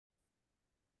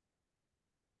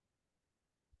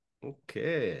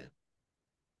Okay.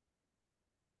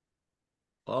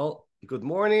 Well, good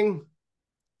morning,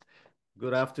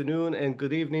 good afternoon, and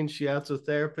good evening, Shiatsu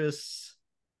therapists,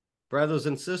 brothers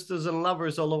and sisters, and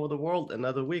lovers all over the world.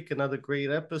 Another week, another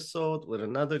great episode with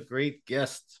another great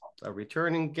guest, a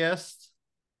returning guest,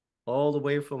 all the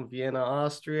way from Vienna,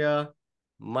 Austria,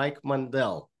 Mike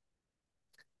Mandl.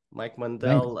 Mike Thanks.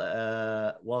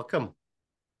 Mandl, welcome.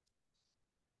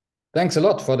 Thanks a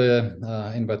lot for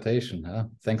the invitation.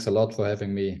 Thanks a lot for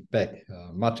having me back.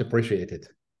 Much appreciated.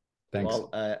 Thanks. Well,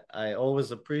 I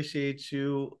always appreciate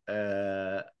you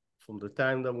from the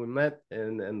time that we met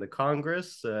in the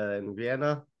Congress in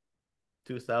Vienna,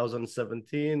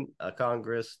 2017, a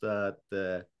Congress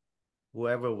that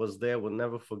whoever was there will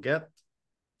never forget.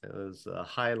 It was a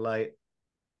highlight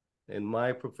in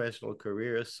my professional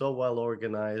career, so well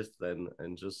organized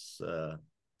and just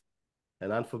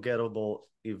an unforgettable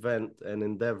event and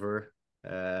endeavor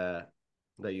that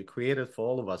you created for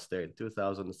all of us there in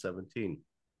 2017.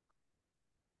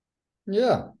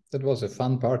 Yeah, that was a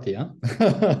fun party, huh?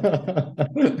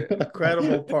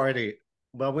 Incredible party.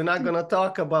 But we're not going to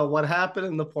talk about what happened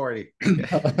in the party.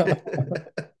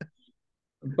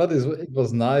 But it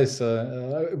was nice.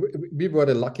 We were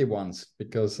the lucky ones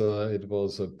because it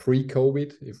was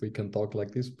pre-COVID, if we can talk like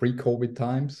this, pre-COVID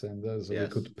times. And so we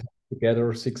Yes. could pack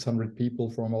together 600 people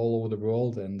from all over the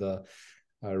world. And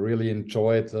I really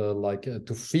enjoyed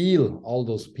to feel all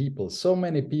those people. So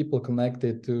many people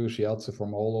connected to Shiatsu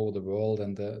from all over the world,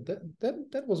 and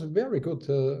that was a very good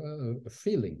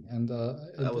feeling. And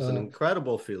That was an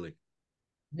incredible feeling.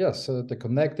 yes, the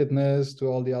connectedness to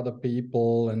all the other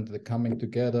people and the coming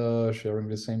together, sharing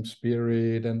the same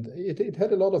spirit, and it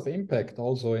had a lot of impact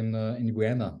also in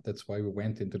Vienna. That's why we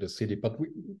went into the city, but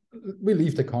we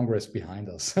leave the Congress behind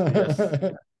us. Yes.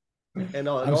 And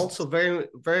I'm also very,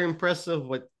 very impressive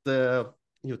with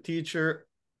your teacher,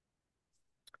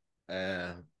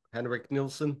 uh, Henrik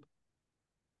Nielsen.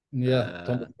 Yeah,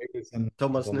 Uh,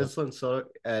 Thomas Nielsen, so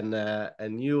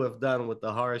and you have done with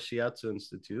the Hara Shiatsu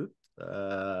Institute,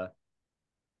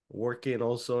 working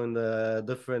also in the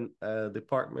different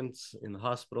departments in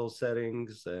hospital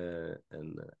settings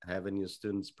and having your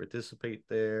students participate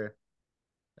there.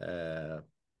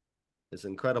 It's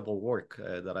incredible work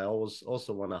that I always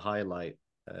also want to highlight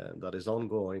that is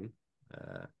ongoing.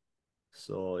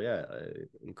 So yeah,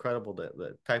 incredible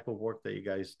the type of work that you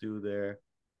guys do there.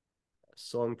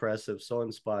 So impressive, so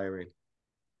inspiring.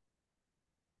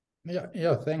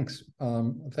 Yeah, thanks.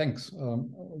 Thanks.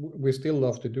 We still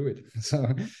love to do it. So,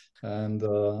 and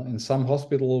in some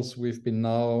hospitals, we've been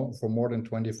now for more than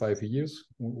 25 years,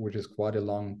 which is quite a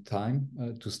long time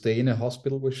to stay in a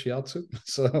hospital with Shiatsu.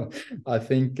 So I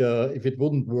think if it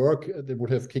wouldn't work, they would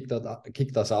have kicked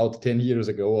us out 10 years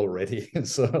ago already.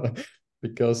 So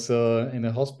because in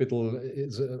a hospital,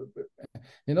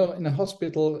 in a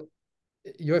hospital,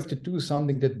 you have to do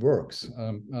something that works,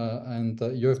 and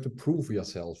you have to prove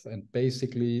yourself. And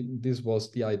basically this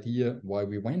was the idea why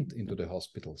we went into the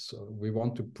hospitals. We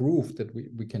want to prove that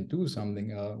we can do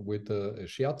something with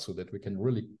Shiatsu, that we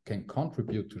can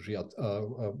contribute to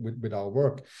Shiatsu with our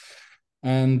work.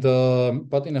 And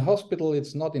but in a hospital,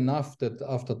 it's not enough that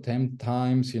after 10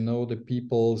 times, the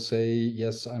people say,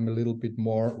 yes, I'm a little bit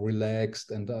more relaxed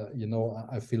and,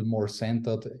 I feel more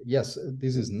centered. Yes,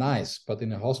 this is nice. But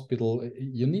in a hospital,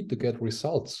 you need to get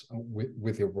results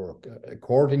with your work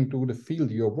according to the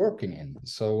field you're working in.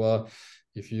 So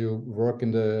if you work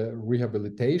in the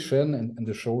rehabilitation and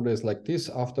the shoulder is like this,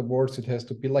 afterwards it has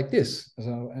to be like this.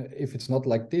 So if it's not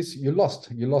like this, you lost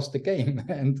the game.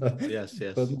 And Yes,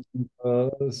 but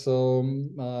yes.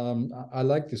 I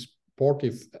like this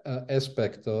sportive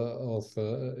aspect of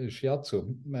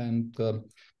shiatsu, and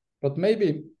but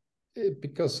maybe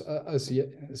because I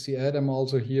see Adam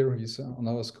also here. He's on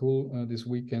our school this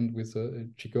weekend with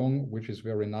qigong, which is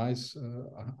very nice.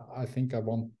 I think I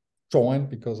won't join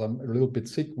because I'm a little bit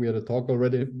sick. We had a talk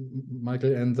already,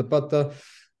 Michael, and but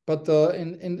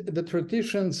in the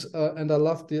traditions, and I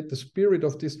love the spirit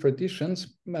of these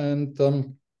traditions, and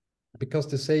because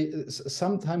they say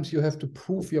sometimes you have to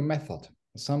prove your method.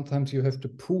 Sometimes you have to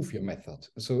prove your method.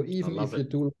 So I even love if you it.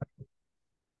 do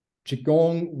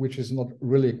qigong, which is not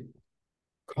really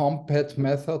combat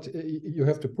method, you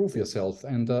have to prove yourself.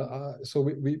 And so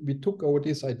we took over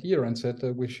this idea and said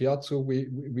with shiatsu,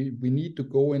 we need to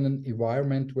go in an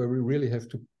environment where we really have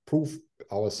to prove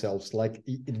ourselves. Like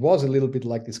it was a little bit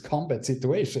like this combat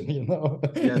situation,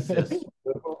 Yes, yes.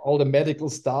 all the medical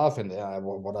stuff and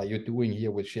what are you doing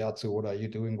here with shiatsu? What are you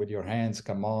doing with your hands?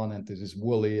 Come on, and this is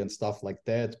woolly and stuff like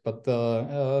that. But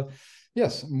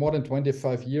yes, more than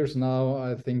 25 years now.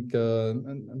 I think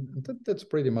that's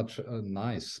pretty much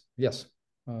nice. Yes,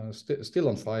 Still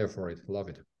on fire for it. Love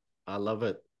it. I love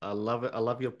it. I love it. I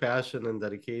love your passion and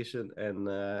dedication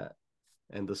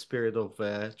and the spirit of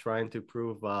trying to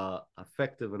prove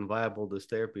effective and viable this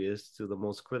therapy is to the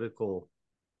most critical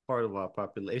part of our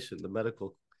population, the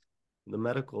medical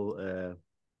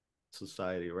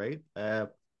society, right?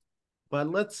 But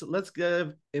let's get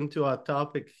into our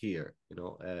topic here.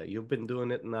 You've been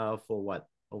doing it now for what,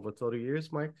 over 30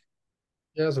 years, Mike?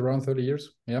 Yes, around 30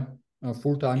 years. Yeah,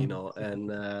 full time.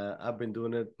 And I've been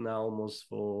doing it now almost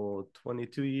for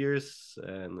 22 years,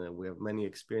 and we have many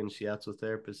experienced shiatsu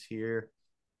therapists here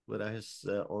with us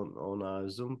on our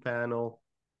Zoom panel.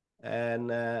 And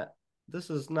this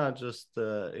is not just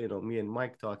me and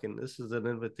Mike talking. This is an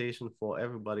invitation for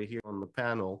everybody here on the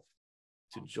panel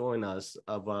to join us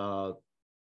about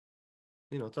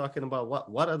talking about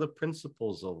what are the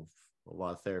principles of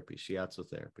our therapy, shiatsu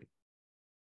therapy.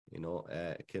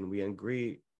 Can we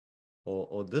agree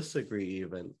or disagree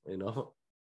even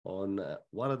on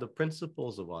what are the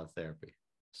principles of our therapy?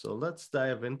 So let's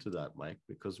dive into that, Mike,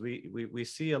 because we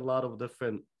see a lot of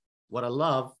different. What I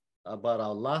love about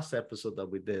our last episode that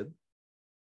we did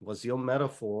was your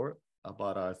metaphor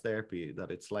about our therapy,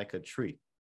 that it's like a tree.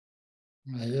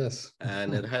 Yes.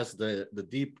 And it has the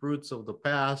deep roots of the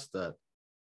past that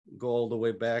go all the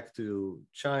way back to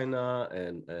China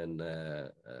and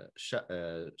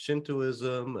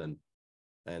Shintoism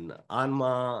and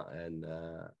Anma,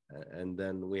 and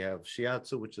then we have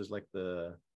Shiatsu, which is like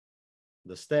the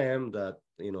stem that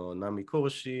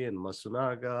Namikoshi and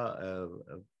Masunaga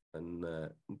and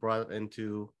brought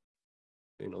into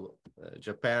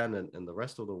Japan and the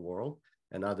rest of the world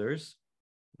and others.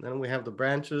 And then we have the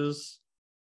branches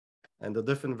and the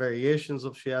different variations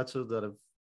of Shiatsu that have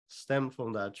stemmed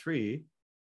from that tree.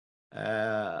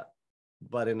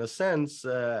 But in a sense,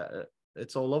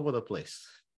 it's all over the place.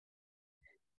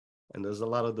 And there's a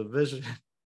lot of division.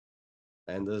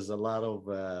 And there's a lot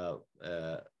of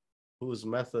whose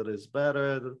method is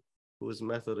better, whose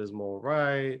method is more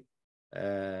right.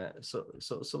 So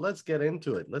let's get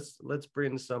into it. Let's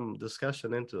bring some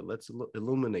discussion into it. Let's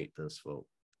illuminate this for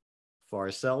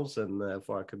ourselves and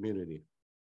for our community.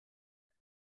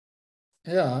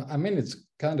 Yeah, I mean, it's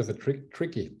kind of a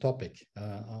tricky topic.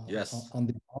 Yes. On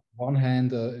the one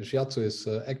hand, Shiatsu is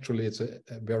actually, it's a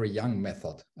very young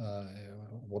method.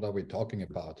 What are we talking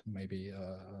about? Maybe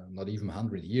not even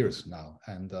 100 years now.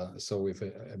 And so if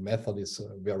a method is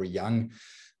very young,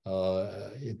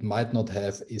 it might not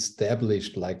have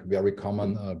established like very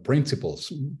common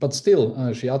principles, but still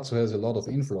Shiatsu has a lot of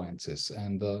influences.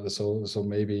 And so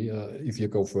maybe if you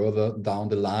go further down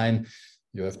the line,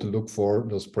 you have to look for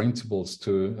those principles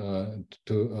you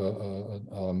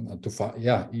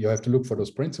have to look for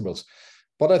those principles.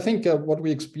 But I think what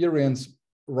we experience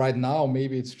right now,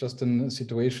 maybe it's just a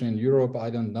situation in Europe, I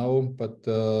don't know, but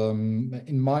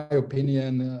in my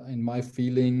opinion, in my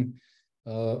feeling,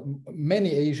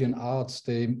 many Asian arts,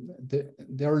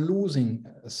 they're losing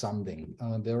something.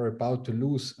 They're about to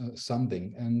lose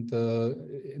something. And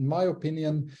in my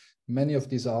opinion, many of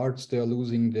these arts, they're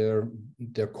losing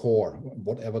their core,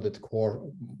 whatever that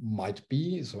core might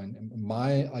be. So in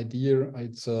my idea,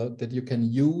 it's that you can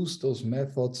use those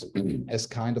methods as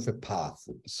kind of a path.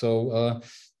 So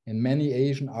in many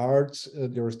Asian arts,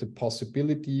 there is the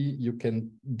possibility you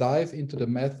can dive into the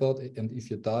method, and if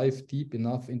you dive deep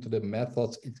enough into the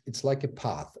methods, it's like a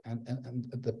path, and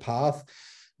the path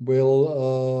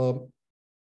will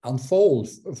unfold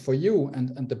for you,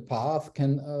 and the path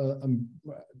can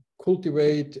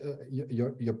cultivate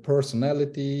your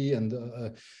personality and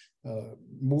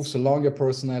moves along your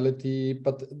personality.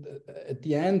 But at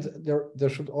the end, there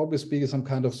should always be some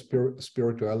kind of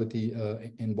spirituality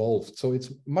involved. So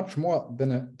it's much more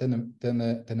than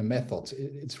a method.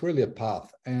 It's really a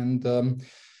path. And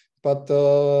but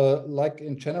like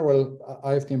in general,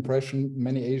 I have the impression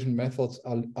many Asian methods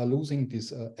are losing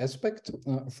this aspect.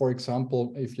 For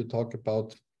example, if you talk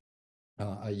about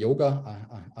yoga,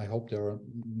 I hope there are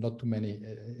not too many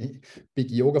big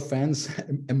yoga fans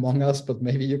among us, but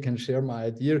maybe you can share my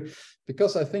idea,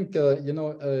 because I think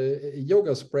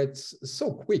yoga spreads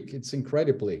so quick. It's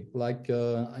incredibly like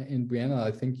in Vienna. I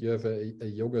think you have a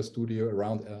yoga studio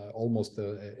around almost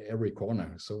every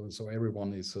corner. So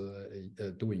everyone is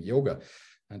doing yoga.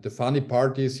 And the funny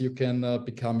part is you can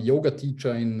become yoga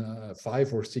teacher in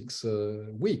 5 or 6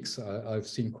 weeks. I've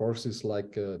seen courses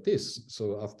like this.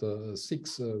 So after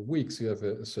 6 weeks, you have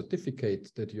a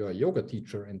certificate that you are a yoga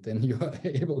teacher, and then you are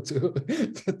able to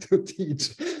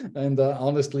teach. And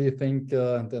honestly, I think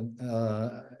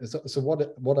so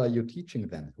what are you teaching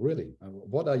then? Really,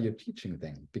 what are you teaching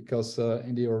then? Because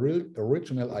in the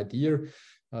original idea,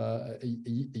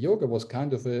 yoga was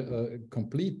kind of a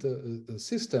complete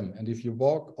system. And if you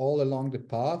walk all along the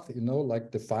path, you know,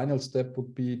 like the final step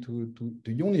would be to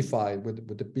unify with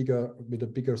a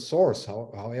bigger source,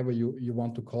 however you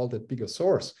want to call that bigger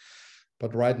source.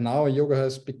 But right now, yoga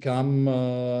has become,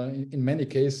 in many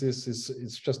cases,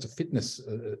 it's just a fitness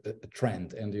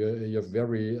trend, and you have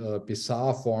very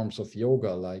bizarre forms of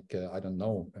yoga, like I don't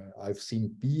know. I've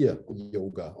seen beer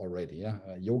yoga already. Yeah,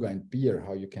 yoga and beer,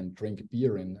 how you can drink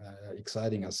beer in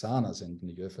exciting asanas, and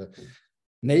you have a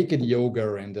naked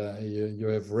yoga, and you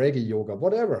have reggae yoga,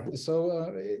 whatever.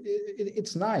 So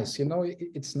it's nice, you know,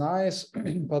 it's nice.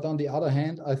 But on the other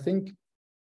hand, I think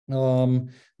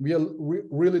we are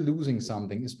really losing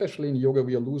something, especially in yoga.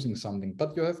 We are losing something,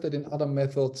 but you have that in other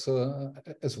methods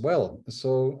as well.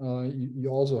 So you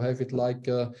also have it like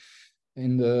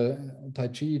in the Tai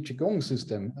Chi Qigong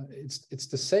system. It's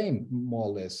the same, more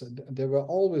or less. There were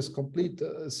always complete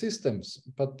systems,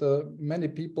 but many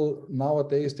people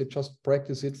nowadays, they just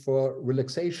practice it for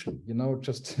relaxation, you know,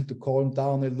 just to calm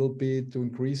down a little bit, to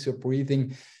increase your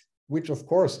breathing, which of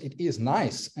course it is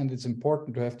nice and it's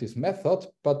important to have this method,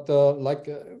 but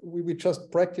we just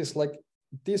practice like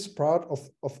this part of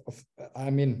I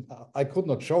mean, I could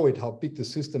not show it how big the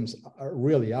systems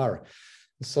really are.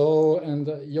 So, and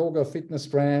yoga, fitness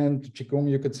trend, Qigong,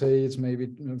 you could say it's maybe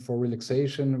for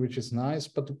relaxation, which is nice,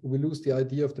 but we lose the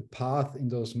idea of the path in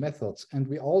those methods. And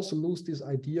we also lose this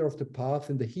idea of the path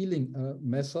in the healing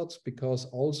methods, because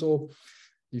also,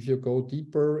 if you go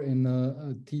deeper in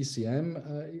TCM,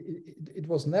 it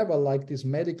was never like this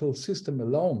medical system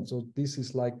alone. So this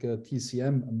is like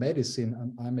TCM medicine,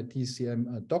 and I'm a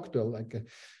TCM doctor. Like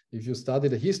if you study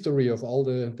the history of all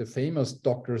the famous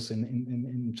doctors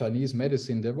in Chinese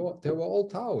medicine, they were all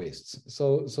Taoists.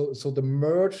 So they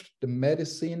merged the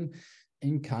medicine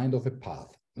in kind of a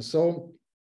path. So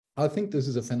I think this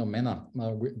is a phenomenon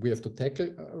we have to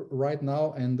tackle right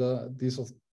now, and this of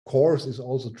course is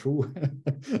also true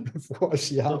for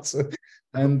Shiatsu.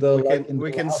 And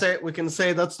we can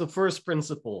say that's the first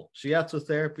principle. Shiatsu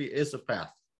therapy is a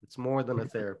path. It's more than a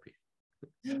therapy.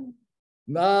 You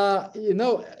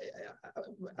know,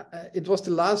 it was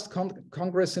the last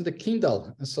congress in the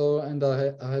Kindle. So, and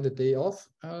I had a day off.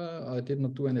 I did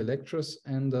not do any lectures,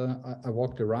 and I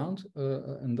walked around.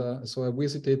 So I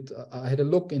visited. I had a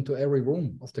look into every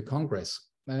room of the congress,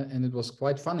 and it was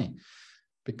quite funny.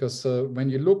 Because when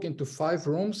you look into 5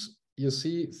 rooms, you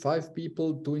see 5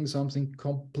 people doing something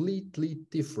completely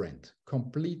different.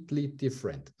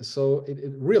 So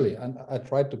it really, and I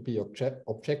tried to be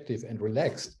objective and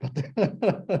relaxed, but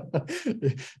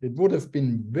it would have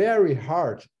been very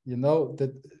hard, you know,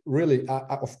 that really,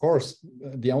 of course,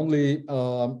 the only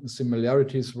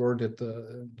similarities were that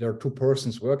there are 2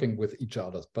 persons working with each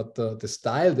other, but the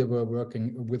style they were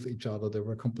working with each other, they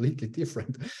were completely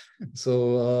different.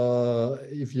 So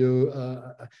if you,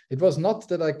 it was not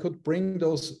that I could bring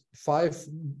those 5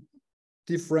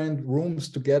 different rooms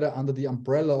together under the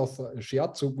umbrella of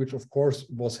Shiatsu, which of course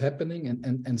was happening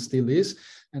and still is.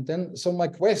 And then, so my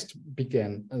quest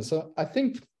began. So I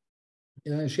think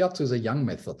Shiatsu is a young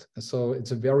method. So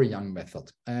it's a very young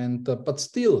method. And, but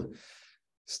still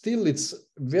it's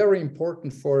very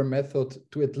important for a method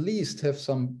to at least have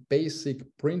some basic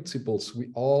principles we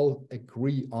all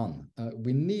agree on.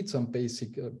 We need some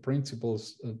basic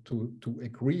principles to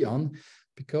agree on,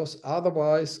 because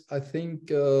otherwise I think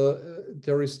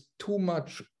there is too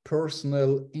much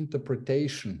personal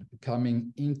interpretation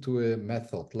coming into a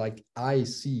method, like I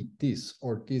see this,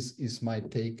 or this is my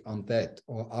take on that,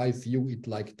 or I view it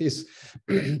like this.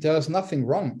 There's nothing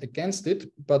wrong against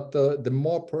it, but the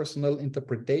more personal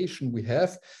interpretation we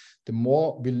have, the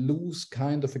more we lose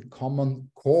kind of a common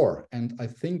core. And I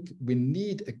think we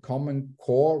need a common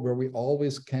core where we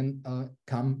always can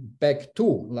come back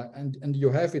to. Like, and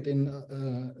you have it in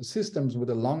systems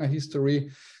with a longer history.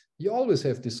 You always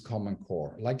have this common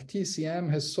core. Like TCM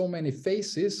has so many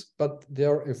phases, but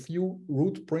there are a few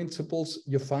root principles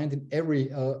you find in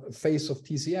every phase of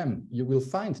TCM. You will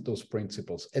find those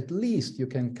principles. At least you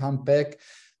can come back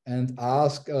and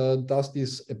ask, does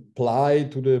this apply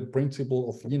to the principle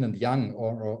of yin and yang,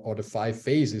 or the 5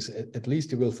 phases? At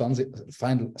least you will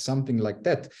find something like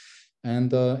that.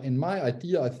 And in my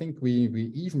idea, I think we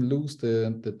even lose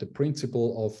the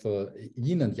principle of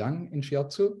yin and yang in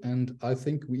Shiatsu. And I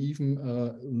think we even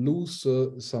lose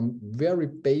some very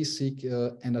basic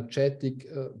energetic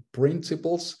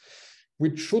principles,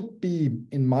 which should be,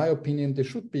 in my opinion, they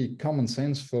should be common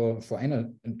sense for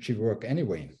energy work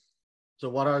anyway. So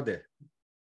what are they?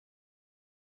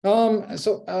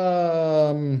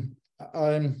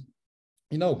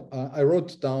 I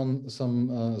wrote down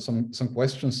some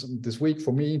questions this week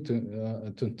for me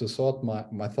to sort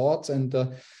my thoughts, and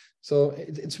so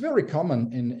it's very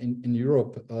common in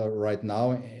Europe right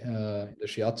now, the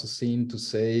Shiatsu scene, to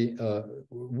say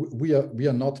we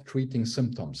are not treating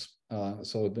symptoms.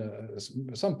 So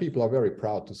some people are very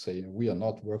proud to say we are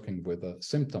not working with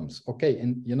symptoms. Okay,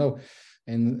 and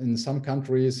in some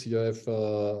countries you have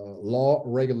law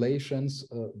regulations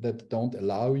that don't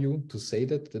allow you to say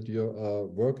that you're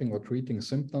working or treating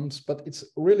symptoms, but it's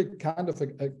really kind of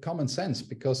a common sense,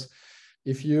 because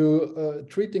if you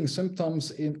treating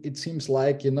symptoms, it seems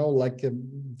like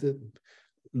the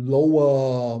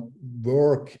lower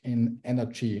work in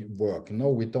energy work.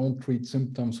 We don't treat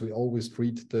symptoms, we always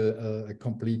treat the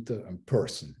complete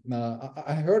person.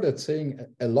 I heard that saying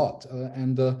a lot,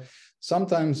 and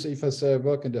sometimes if I say I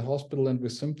work in the hospital and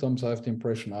with symptoms, I have the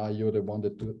impression, you're the one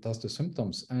that does the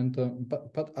symptoms. And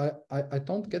but I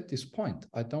don't get this point.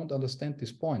 I don't understand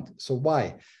this point. So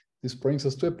why? This brings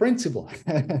us to a principle.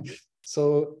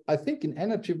 So I think in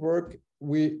energy work,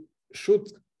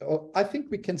 I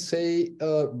think we can say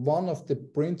one of the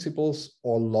principles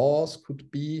or laws could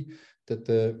be that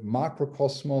the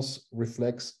macrocosmos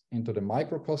reflects into the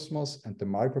microcosmos and the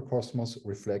microcosmos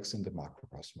reflects in the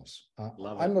macrocosmos.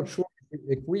 I'm not sure if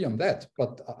we agree on that,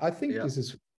 but I think this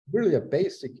is really a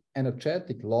basic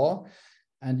energetic law.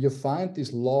 And you find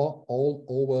this law all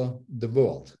over the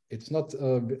world. It's not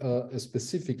a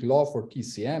specific law for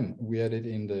TCM. We had it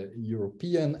in the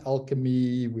European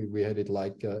alchemy. We had it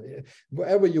like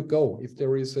wherever you go. If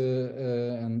there is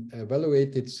an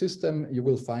evaluated system, you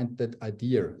will find that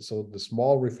idea. So the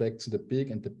small reflects in the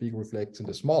big and the big reflects in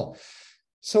the small.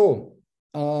 So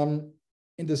in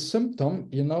the symptom,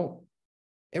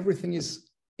 everything is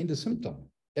in the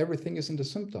symptom. Everything is in the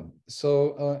symptom.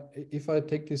 So if I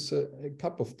take this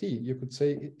cup of tea, you could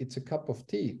say it's a cup of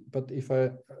tea. But if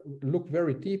I look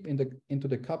very deep into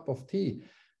the cup of tea,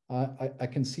 I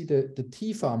can see the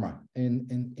tea farmer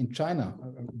in China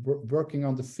working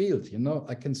on the field.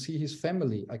 I can see his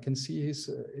family. I can see his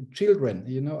children.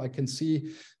 I can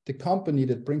see the company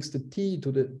that brings the tea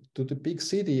to the big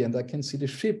city, and I can see the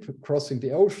ship crossing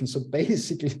the ocean. So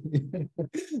basically,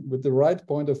 with the right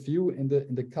point of view in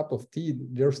the cup of tea,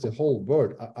 there's the whole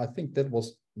world. I think that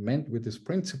was meant with this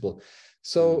principle.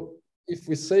 So if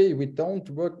we say we don't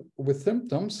work with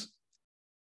symptoms,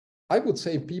 I would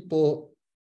say people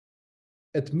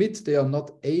admit they are not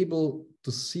able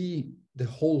to see the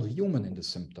whole human in the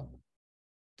symptom.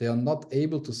 They are not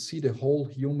able to see the whole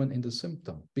human in the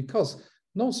symptom, because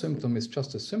no symptom is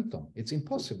just a symptom. It's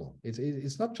impossible.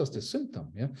 It's not just a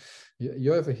symptom. Yeah,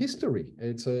 you have a history.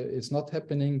 It's not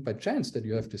happening by chance that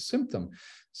you have this symptom.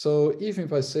 So even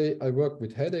if I say I work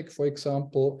with headache, for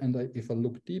example, and if I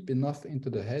look deep enough into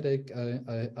the headache,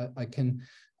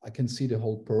 I can see the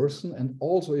whole person. And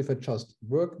also, if I just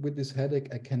work with this headache,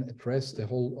 I can address the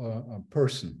whole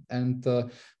person. And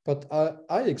but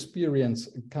I experience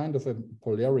kind of a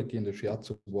polarity in the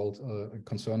Shiatsu world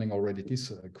concerning already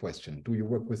this question. Do you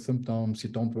work with symptoms?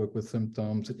 You don't work with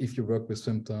symptoms. If you work with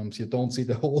symptoms, you don't see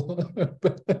the whole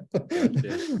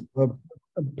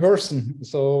person.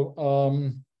 So,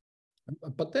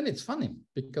 but then it's funny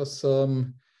because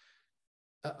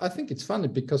I think it's funny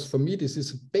because for me, this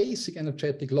is a basic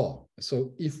energetic law.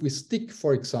 So if we stick,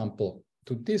 for example,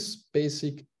 to this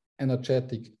basic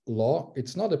energetic law,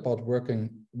 it's not about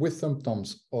working with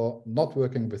symptoms or not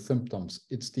working with symptoms.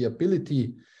 It's the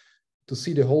ability to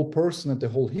see the whole person and the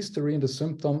whole history in the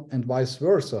symptom, and vice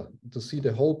versa, to see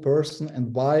the whole person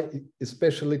and why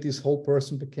especially this whole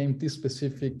person became this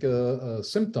specific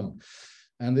symptom.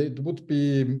 And it would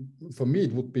be, for me,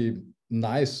 it would be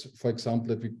nice, for example,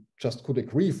 that we just could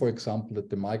agree, for example, that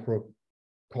the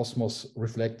microcosmos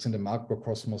reflects in the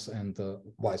macrocosmos and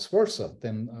vice versa.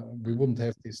 Then we wouldn't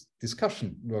have this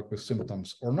discussion, work with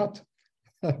symptoms or not.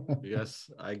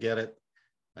 Yes, I get it.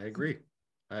 I agree.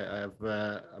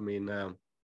 The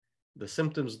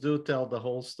symptoms do tell the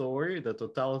whole story, the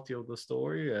totality of the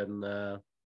story, and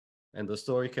the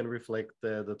story can reflect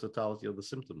the totality of the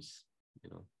symptoms.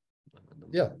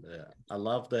 I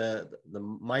love the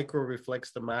micro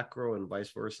reflects the macro and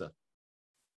vice versa.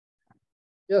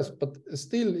 Yes, but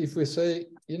still, if we say,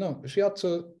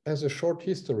 Shiatsu has a short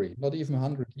history, not even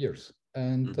 100 years,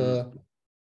 and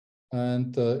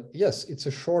yes, it's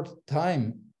a short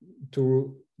time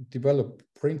to develop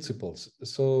principles.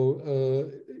 So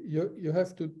you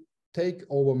have to take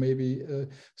over maybe.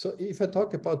 So if I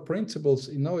talk about principles,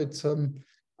 it's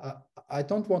I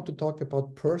don't want to talk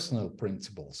about personal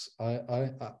principles.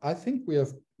 I think we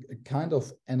have a kind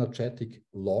of energetic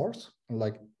laws,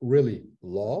 like really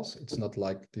laws. It's not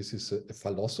like this is a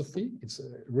philosophy. It's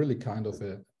really kind of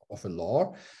a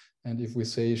law. And if we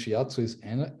say Shiatsu is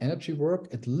energy work,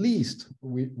 at least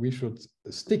we should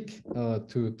stick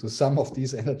to some of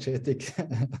these energetic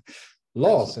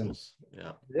laws. And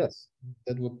yeah, yes,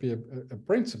 that would be a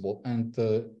principle. And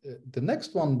the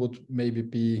next one would maybe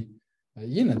be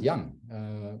yin and yang.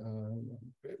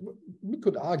 We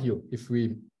could argue if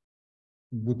we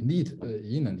would need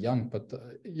yin and yang, but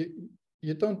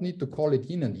you don't need to call it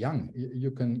yin and yang.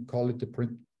 You can call it the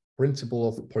principle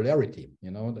of polarity,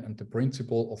 you know, and the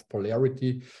principle of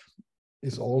polarity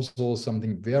is also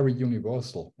something very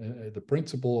universal. The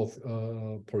principle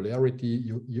of polarity,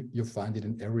 you find it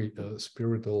in every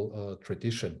spiritual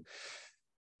tradition.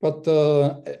 But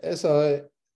as I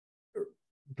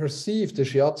perceive the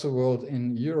Shiatsu world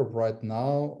in Europe right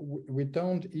now, we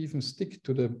don't even stick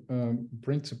to the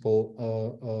principle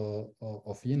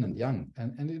of yin and yang.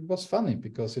 And it was funny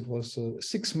because it was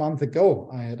 6 months ago,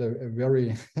 I had a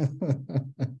very,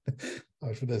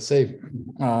 how should I say,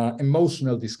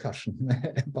 emotional discussion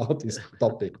about this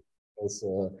topic. I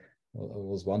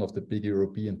was one of the big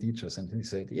European teachers, and he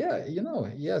said, yeah, you know,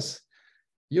 yes,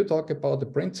 you talk about the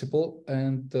principle,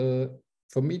 and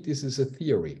for me, this is a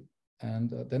theory.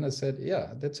 And then I said,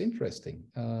 yeah, that's interesting.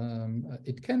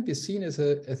 It can be seen as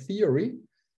a theory,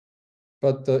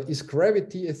 but is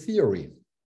gravity a theory?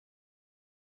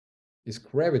 Is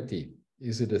gravity,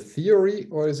 is it a theory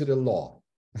or is it a law?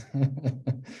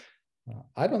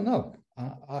 I don't know.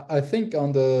 I think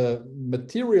on the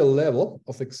material level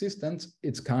of existence,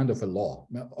 it's kind of a law.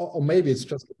 Or maybe it's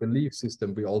just a belief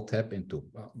system we all tap into.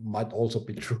 Might also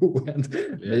be true. And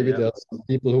maybe there are some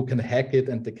people who can hack it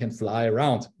and they can fly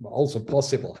around. Also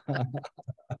possible.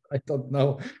 I don't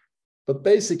know. But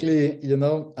basically, you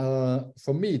know,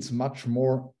 for me, it's much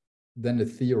more than a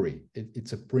theory.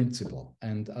 It's a principle.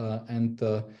 And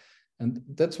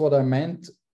that's what I meant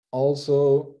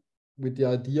also with the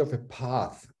idea of a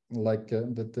path, like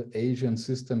that the Asian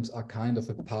systems are kind of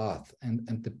a path,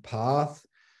 and the path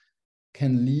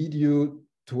can lead you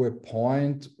to a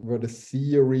point where the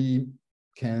theory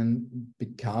can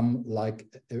become like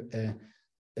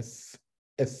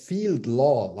a field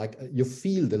law, like you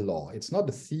feel the law. It's not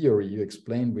a theory you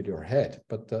explain with your head,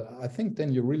 but I think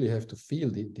then you really have to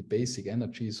feel the basic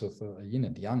energies of yin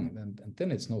and yang, and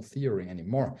then it's no theory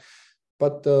anymore.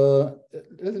 But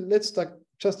let's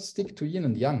just stick to yin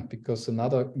and yang, because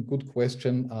another good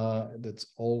question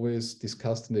that's always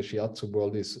discussed in the Shiatsu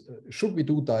world is, should we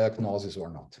do diagnosis or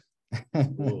not?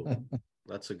 Ooh,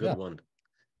 that's a good one.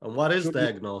 And what is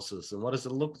diagnosis and what does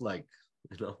it look like?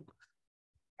 You know?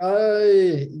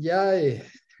 Yeah.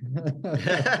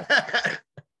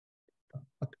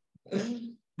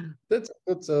 That's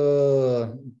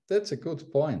a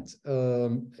good point.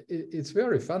 It's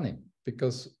very funny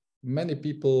because many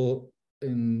people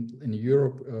in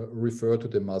Europe refer to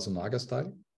the Masunaga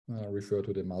style,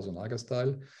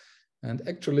 and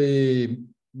actually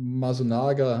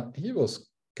Masunaga, he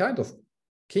was kind of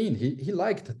keen. He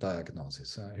liked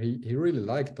diagnosis. He really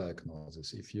liked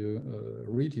diagnosis. If you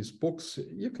read his books,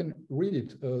 you can read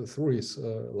it through his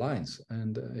lines,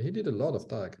 and he did a lot of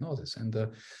diagnosis. And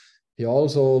he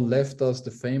also left us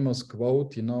the famous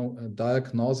quote, you know,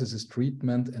 diagnosis is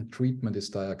treatment and treatment is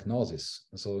diagnosis.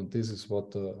 So this is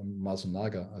what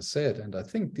Masunaga said. And I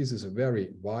think this is a very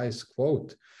wise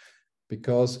quote,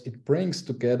 because it brings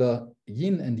together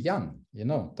yin and yang. You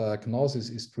know, diagnosis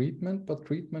is treatment, but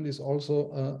treatment is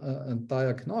also a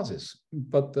diagnosis.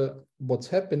 But what's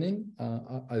happening,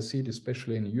 I see it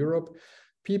especially in Europe,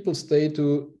 people stay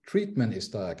to treatment is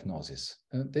diagnosis.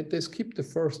 They skip the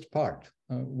first part.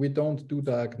 We don't do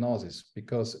diagnosis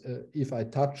because if I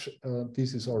touch,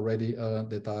 this is already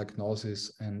the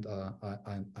diagnosis, and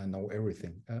I know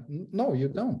everything. No, you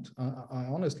don't. I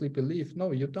honestly believe,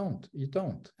 no, you don't. You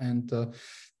don't.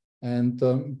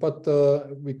 But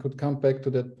we could come back to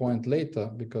that point later,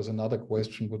 because another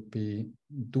question would be,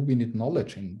 do we need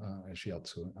knowledge in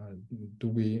Shiatsu? Do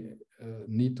we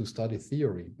need to study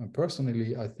theory? And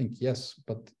personally, I think yes,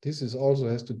 but this is also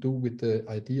has to do with the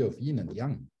idea of yin and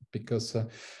yang, because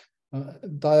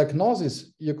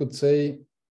diagnosis, you could say,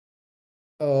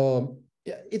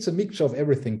 yeah, it's a mixture of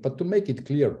everything, but to make it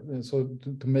clear, so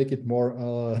to make it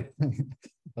more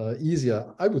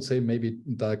easier, I would say maybe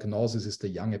diagnosis is the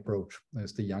yang approach.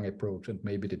 It's the yang approach, and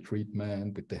maybe the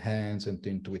treatment with the hands and the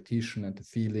intuition and the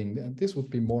feeling. And this would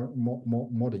be more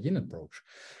the yin approach.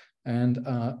 And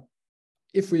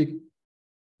if we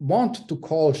want to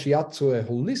call Shiatsu a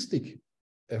holistic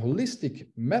a holistic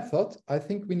method, I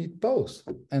think we need both.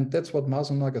 And that's what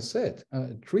Masunaga said.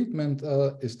 Treatment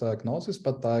is diagnosis,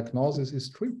 but diagnosis is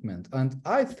treatment. And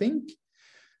I think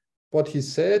what he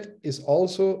said is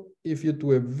also, if you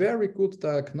do a very good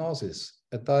diagnosis,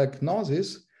 a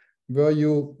diagnosis where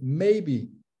you maybe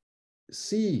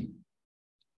see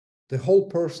the whole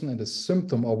person and the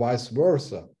symptom or vice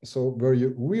versa. So where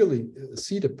you really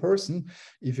see the person,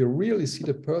 if you really see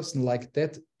the person like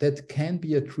that, that can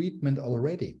be a treatment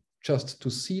already, just to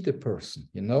see the person,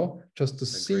 you know, just to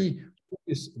see who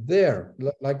is there,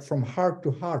 like from heart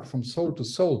to heart, from soul to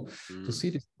soul, to see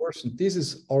this person. This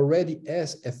is already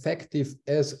as effective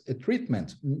as a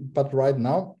treatment. But right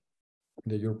now,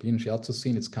 the European Shiatsu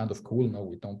scene, it's kind of cool. No,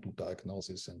 we don't do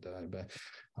diagnosis. And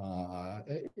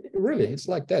really, it's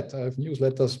like that. I have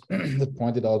newsletters that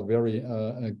point it out very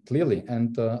clearly.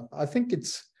 And I think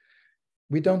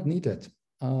we don't need it.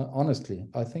 Honestly,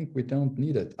 I think we don't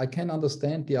need it. I can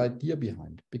understand the idea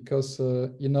behind, because,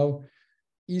 you know,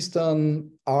 Eastern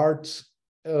arts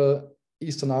are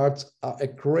a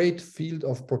great field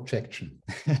of projection.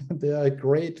 They are a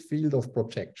great field of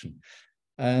projection.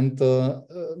 And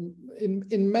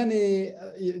in many,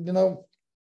 you know,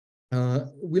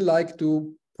 we like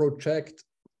to project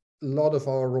a lot of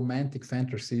our romantic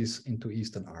fantasies into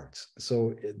Eastern arts.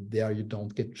 So there you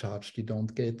don't get judged, you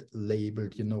don't get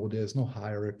labeled, you know, there's no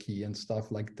hierarchy and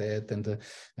stuff like that. And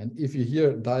if you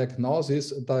hear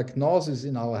diagnosis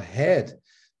in our head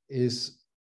is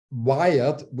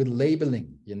wired with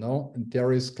labeling, you know, and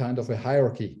there is kind of a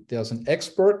hierarchy. There's an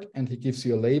expert and he gives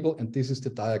you a label, and this is the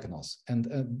diagnosis. And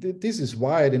this is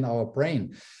wired in our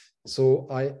brain. So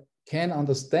I can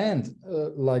understand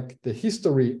like the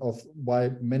history of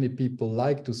why many people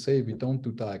like to say we don't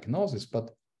do diagnosis.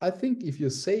 But I think if you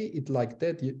say it like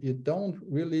that, you don't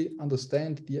really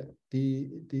understand the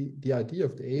idea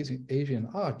of the Asian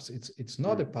arts. It's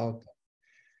not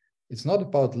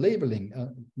about labeling,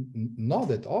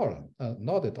 not at all,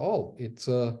 not at all. It's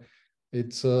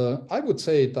I would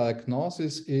say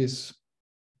diagnosis is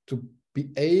to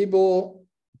be able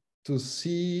to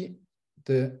see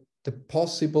the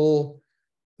possible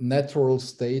natural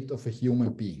state of a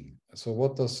human being. So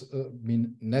what does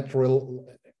mean natural?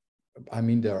 I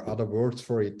mean, there are other words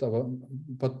for it,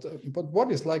 but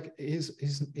what is like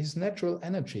his natural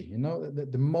energy? You know,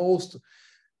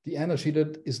 the energy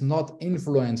that is not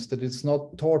influenced, that it's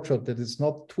not tortured, that it's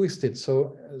not twisted.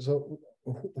 So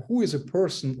who is a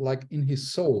person like in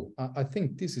his soul? I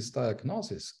think this is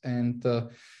diagnosis. And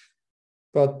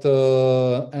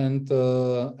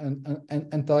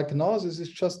diagnosis is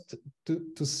just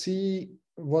to see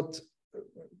what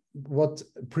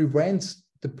prevents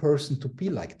the person to be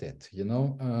like that, you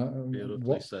know.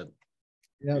 Beautifully said.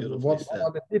 Yeah, what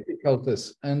are the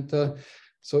difficulties? And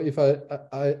so if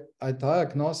I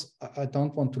diagnose, I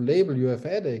don't want to label you have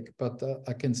headache, but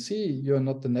I can see you're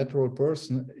not the natural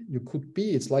person you could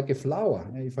be. It's like a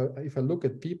flower. If I look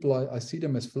at people, I see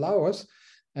them as flowers,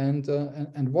 and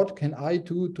what can I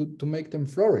do to make them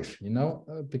flourish? You know,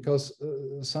 because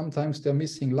sometimes they're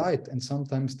missing light, and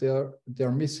sometimes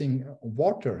they're missing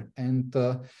water, and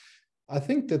I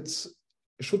think that's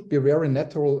should be a very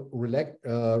natural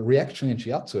reaction in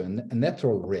Shiatsu, a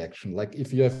natural reaction. Like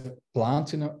if you have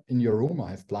plants in your room, I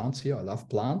have plants here, I love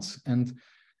plants.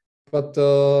 But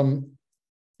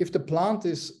if the plant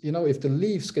is, you know, if the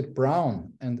leaves get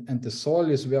brown and the soil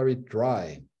is very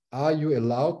dry, are you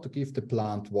allowed to give the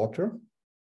plant water?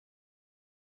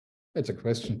 It's a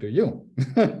question to you.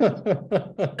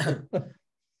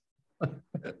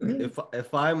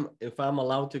 If I'm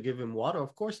allowed to give him water,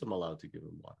 of course I'm allowed to give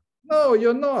him water. No,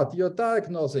 you're not. You're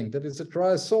diagnosing that it's a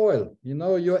dry soil. You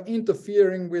know, you're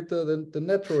interfering with the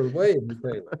natural way.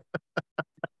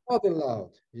 Not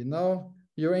allowed. You know,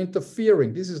 you're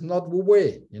interfering. This is not Wu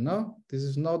Wei. You know, this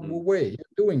is not Wu Wei.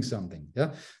 You're doing something.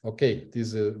 Yeah. Okay.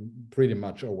 This is pretty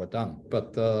much overdone.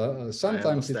 But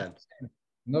sometimes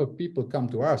people come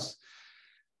to us,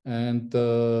 and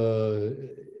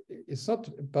it's not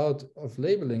about of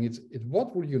labeling. It's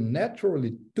what will you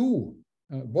naturally do.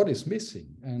 What is missing?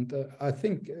 And I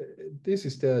think this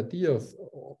is the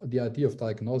idea of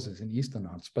diagnosis in Eastern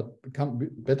arts. But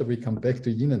better we come back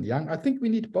to yin and yang. I think we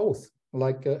need both.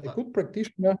 Like a good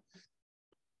practitioner,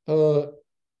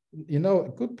 you know, a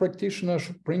good practitioner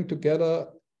should bring together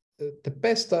the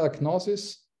best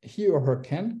diagnosis he or her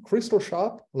can, crystal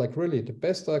sharp, like really the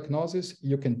best diagnosis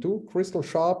you can do, crystal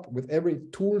sharp with every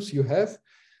tools you have,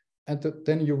 and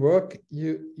then you work.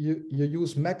 You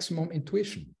use maximum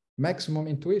intuition,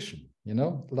 you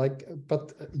know, like,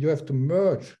 but you have to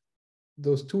merge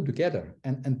those two together,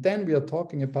 and then we are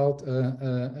talking about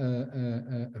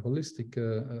a holistic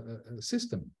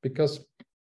system, because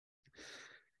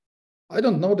I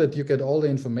don't know that you get all the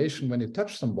information when you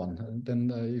touch someone. And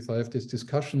then if I have these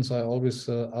discussions, I always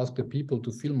ask the people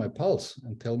to feel my pulse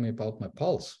and tell me about my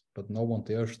pulse. But no one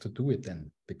dares to do it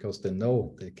then, because they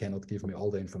know they cannot give me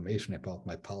all the information about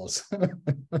my pulse.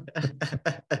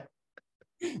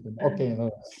 Okay, no.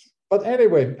 But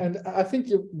anyway, and I think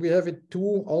we have it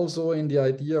too also in the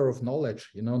idea of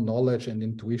knowledge, knowledge and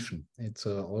intuition. It's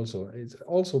also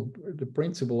the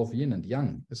principle of yin and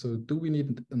yang. So do we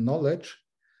need knowledge?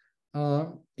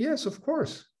 Yes, of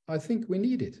course. I think we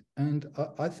need it. And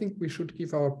I think we should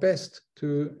give our best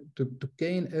to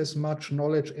gain as much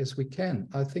knowledge as we can.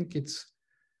 I think it's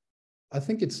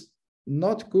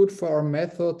not good for our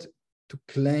method to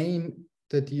claim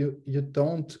that you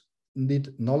don't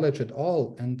need knowledge at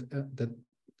all, and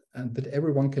that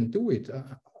everyone can do it.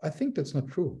 I think that's not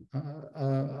true.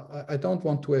 I don't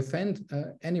want to offend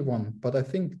anyone, but I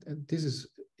think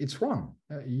it's wrong.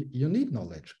 You need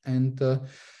knowledge, and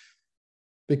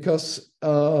because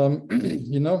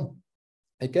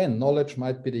again, knowledge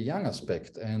might be the yang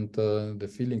aspect, and the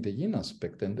feeling the yin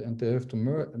aspect, and they have to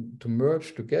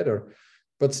merge together.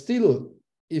 But still,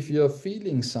 if you're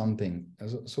feeling something,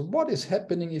 so what is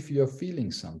happening if you're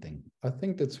feeling something? I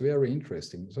think that's very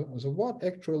interesting. So what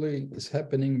actually is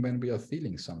happening when we are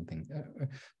feeling something?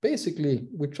 Basically,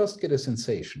 we just get a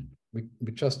sensation.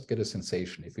 We just get a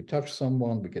sensation. If we touch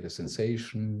someone, we get a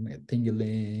sensation, a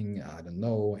tingling, I don't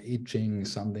know, itching,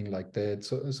 something like that.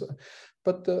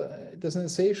 But the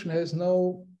sensation has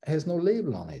no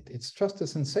label on it. It's just a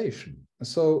sensation.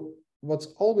 So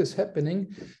what's always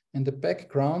happening in the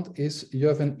background is you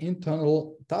have an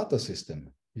internal data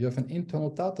system. You have an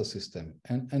internal data system,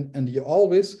 and you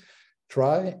always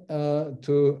try to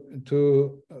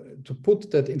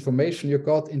put that information you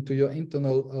got into your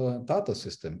internal data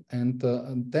system, and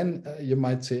then you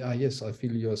might say, yes, I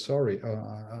feel you're sorry,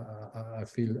 I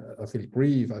feel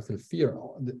grief, I feel fear.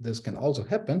 This can also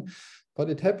happen, but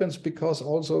it happens because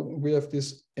also we have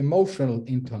this emotional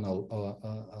internal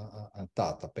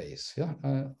database. Yeah,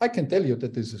 I can tell you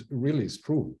that this really is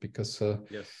true, because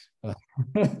yes.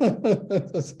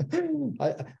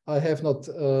 I have not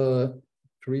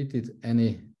treated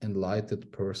any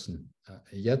enlightened person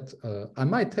yet. I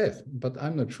might have, but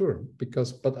I'm not sure,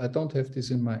 but I don't have this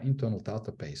in my internal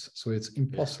database, so it's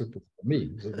impossible for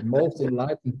me. So the most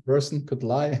enlightened person could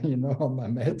lie, on my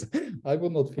mat. I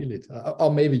would not feel it, or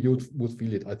maybe you would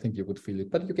feel it. I think you would feel it,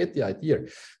 but you get the idea.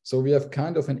 So we have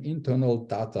kind of an internal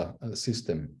data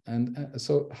system, and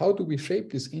so how do we shape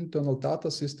this internal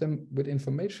data system with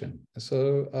information?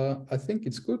 So I think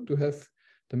it's good to have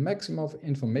the maximum of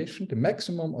information,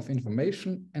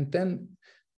 and then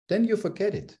you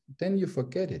forget it.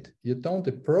 You don't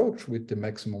approach with the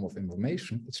maximum of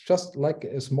information. It's just like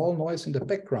a small noise in the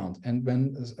background. And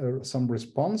when some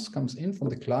response comes in from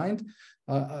the client,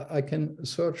 I can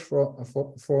search for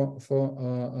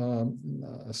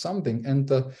something. And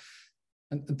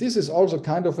this is also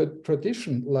kind of a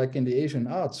tradition, like in the Asian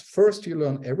arts. First, you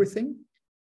learn everything.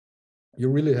 You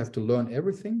really have to learn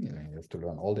everything. You have to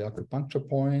learn all the acupuncture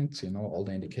points, all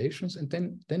the indications, and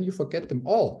then you forget them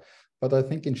all. But I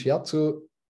think in Shiatsu,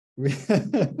 we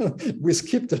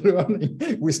skip the learning.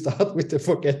 We start with the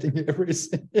forgetting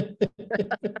everything.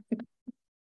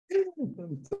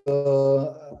 And,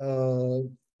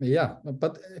 yeah,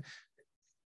 but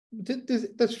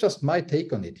that's just my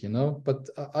take on it, But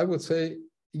I would say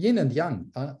yin and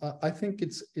yang. I think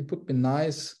it would be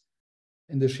nice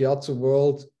in the Shiatsu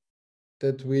world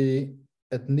that we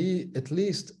at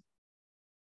least,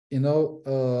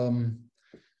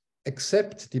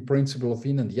 accept the principle of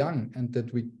yin and yang, and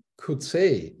that we could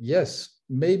say, yes,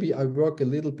 maybe I work a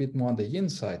little bit more on the yin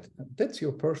side. That's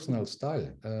your personal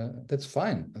style. That's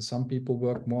fine. And some people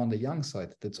work more on the yang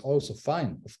side. That's also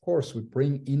fine. Of course, we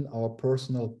bring in our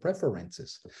personal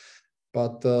preferences.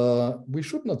 But we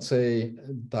should not say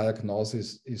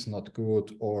diagnosis is not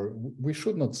good, or we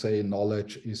should not say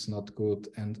knowledge is not good.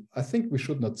 And I think we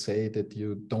should not say that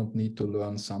you don't need to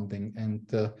learn something. And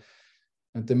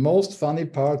the most funny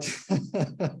part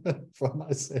for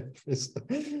myself is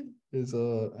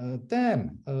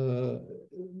damn.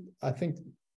 I think,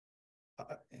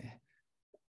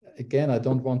 again, I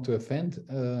don't want to offend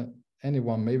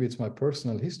anyone. Maybe it's my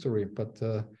personal history, but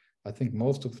I think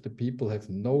most of the people have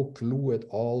no clue at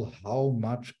all how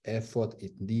much effort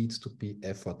it needs to be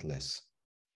effortless.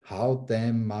 How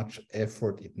damn much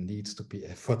effort it needs to be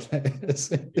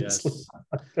effortless. Yes,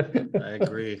 I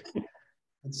agree.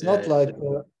 It's not like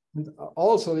And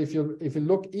also, if you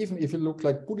look, even if you look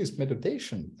like Buddhist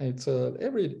meditation, it's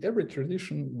every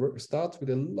tradition starts with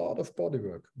a lot of body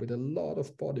work,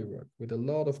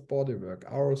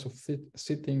 hours of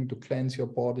sitting to cleanse your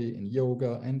body in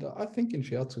yoga, and I think in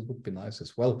Shiatsu would be nice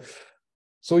as well.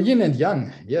 So yin and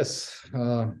yang, yes,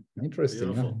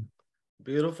 interesting. Beautiful, Huh?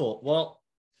 beautiful. Well,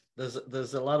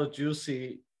 there's a lot of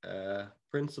juicy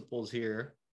principles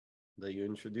here that you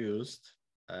introduced.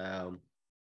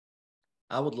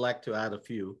 I would like to add a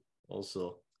few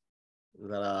also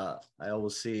that I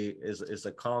always see is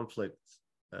a conflict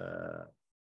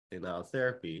in our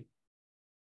therapy,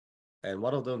 and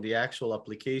one of them the actual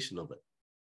application of it.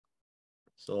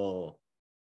 So,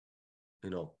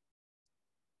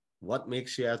 what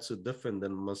makes Shiatsu different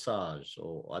than massage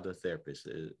or other therapists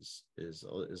is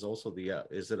also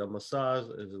is it a massage?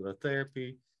 Is it a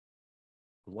therapy?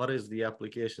 What is the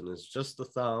application? It's just the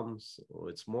thumbs, or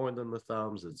it's more than the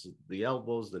thumbs, it's the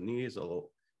elbows, the knees, or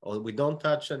we don't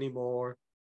touch anymore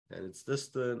and it's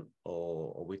distant,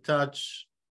 or we touch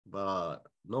but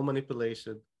no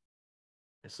manipulation.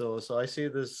 So I see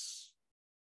this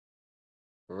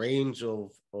range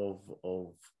of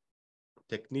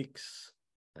techniques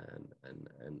and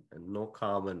no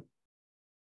common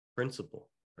principle,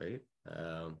 right?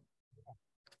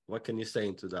 What can you say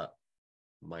into that,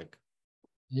 Mike?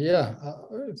 Yeah,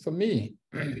 for me,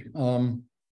 I'm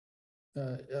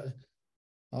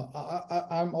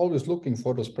always looking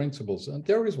for those principles, and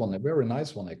there is one, a very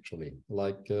nice one actually,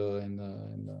 like in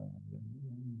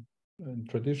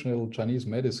traditional Chinese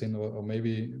medicine, or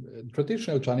maybe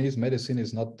traditional Chinese medicine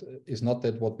is not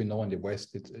that what we know in the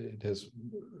West. It has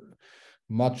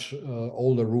much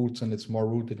older roots, and it's more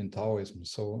rooted in Taoism.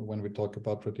 So when we talk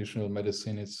about traditional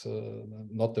medicine, it's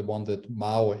not the one that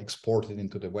Mao exported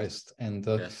into the West. And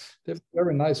Yes. they have a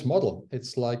very nice model.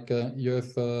 It's like you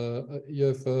have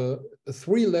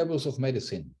 3 levels of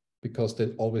medicine, because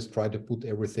they always try to put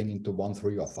everything into 1,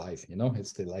 3, or 5.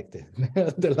 It's they like the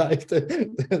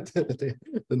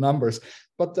numbers.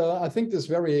 But I think this is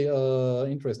very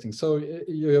interesting. So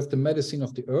you have the medicine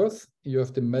of the earth, you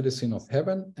have the medicine of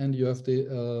heaven, and you have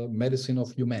the medicine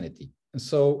of humanity. And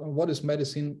so what is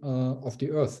medicine of the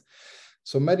earth?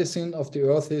 So medicine of the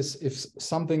earth is if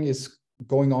something is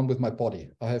going on with my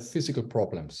body. I have physical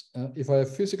problems. If I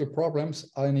have physical problems,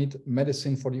 I need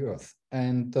medicine for the earth.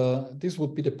 And this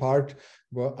would be the part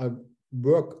where I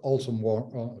work also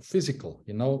more physical,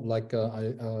 like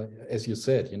as you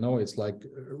said, it's like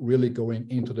really going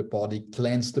into the body,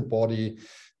 cleanse the body,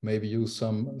 maybe use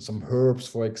some herbs,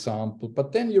 for example.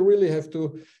 But then you really have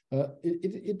to,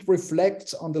 it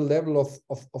reflects on the level of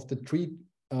the three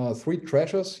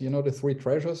treasures, the 3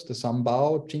 treasures, the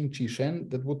Sambao, Jing, Qi, Shen.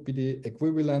 That would be the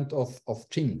equivalent of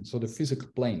Jing, so the physical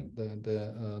plane,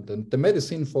 the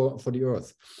medicine for the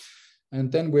earth. And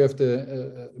then we have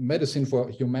the medicine for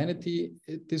humanity.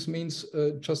 This means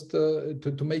just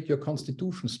to make your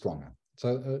constitution stronger.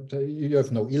 So you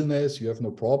have no illness, you have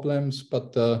no problems,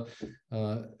 but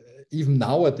even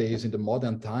nowadays in the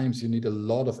modern times, you need a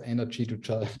lot of energy to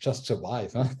just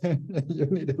survive. Huh? You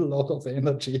need a lot of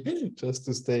energy just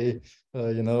to stay,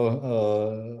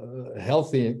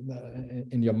 healthy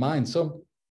in your mind. So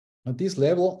at this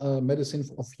level, medicine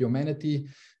of humanity,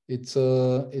 it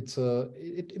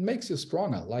makes you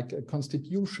stronger, like a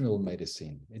constitutional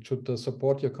medicine. It should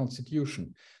support your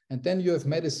constitution. And then you have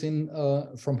medicine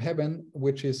from heaven,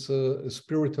 which is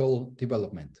spiritual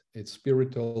development. It's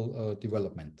spiritual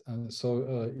development.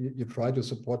 So you try to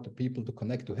support the people to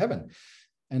connect to heaven.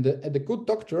 And the good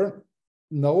doctor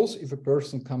knows, if a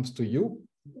person comes to you,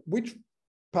 which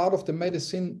part of the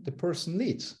medicine the person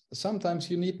needs.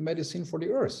 Sometimes you need medicine for the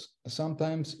earth.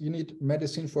 Sometimes you need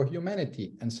medicine for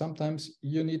humanity. And sometimes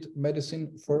you need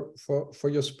medicine for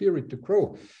your spirit to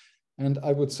grow. And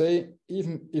I would say,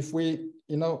 even if we,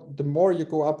 the more you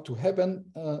go up to heaven,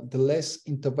 the less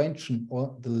intervention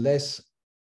or the less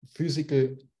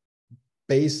physical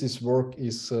basis work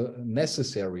is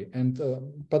necessary. And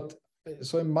but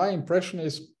so my impression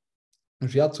is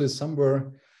Shiatsu is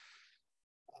somewhere.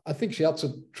 I think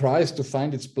Shiatsu tries to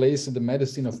find its place in the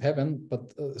medicine of heaven,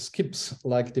 but skips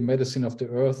like the medicine of the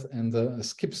earth, and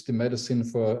skips the medicine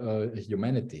for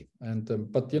humanity. And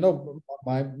but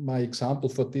my example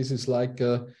for this is like,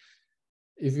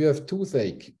 if you have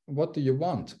toothache, what do you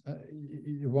want?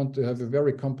 You want to have a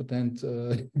very competent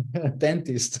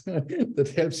dentist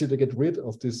that helps you to get rid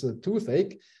of this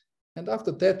toothache. And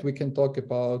after that, we can talk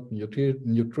about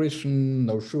nutrition,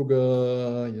 no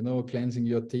sugar, cleansing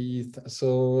your teeth.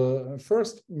 So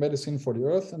first medicine for the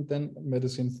earth, and then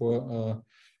medicine for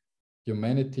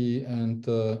humanity. And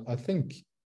I think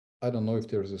I don't know if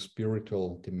there's a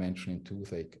spiritual dimension in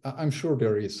toothache. I'm sure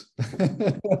there is.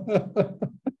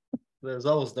 There's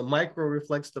always the micro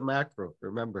reflects the macro,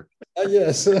 remember?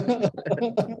 Yes.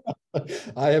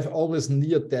 I have always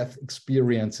near-death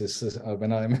experiences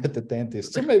when I'm at the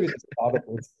dentist. So maybe that's part of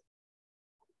it.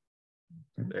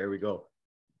 There we go.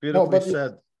 Beautifully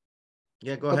said.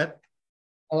 Yeah, go ahead.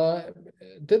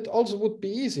 That also would be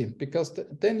easy, because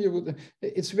then you would,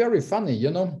 it's very funny,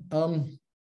 you know,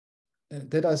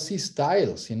 that I see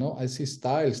styles, you know, I see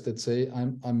styles that say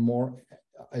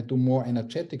I do more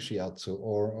energetic shiatsu,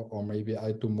 or maybe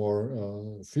I do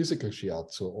more physical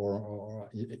shiatsu, or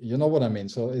you know what I mean.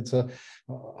 So it's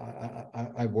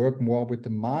I work more with the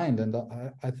mind, and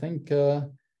I think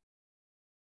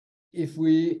if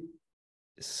we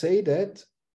say that,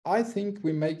 I think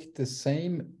we make the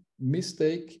same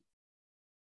mistake.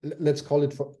 Let's call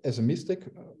it as a mistake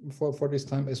for this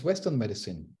time, as Western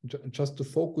medicine, just to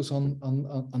focus on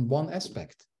one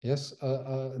aspect. Yes,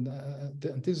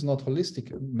 this is not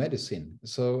holistic medicine.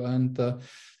 So, and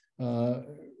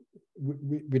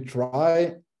we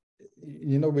try,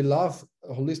 you know, we love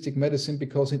holistic medicine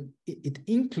because it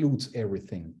includes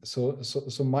everything. So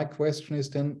my question is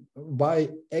then, why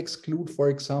exclude, for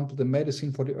example, the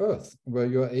medicine for the earth, where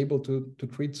you are able to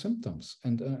treat symptoms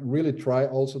and really try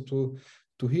also to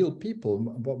heal people?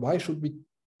 Why should we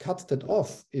cut that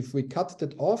off? If we cut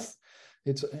that off,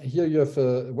 it's here you have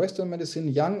Western medicine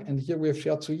yang, and here we have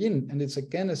Shiatsu yin, and it's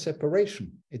again a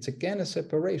separation. It's again a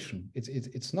separation.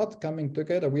 It's not coming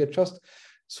together. We are just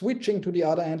switching to the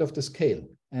other end of the scale.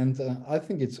 And I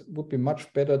think it would be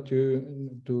much better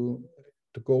to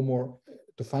go more,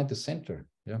 to find the center.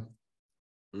 Yeah.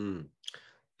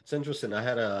 It's interesting. I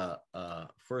had a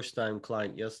first-time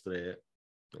client yesterday,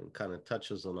 and kind of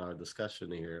touches on our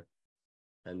discussion here.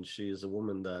 And she's a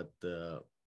woman that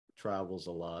travels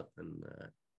a lot, and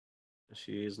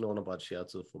she's known about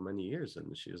Shiatsu for many years,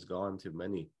 and she has gone to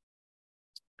many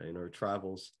in her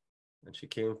travels. And she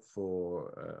came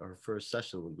for her first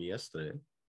session with me yesterday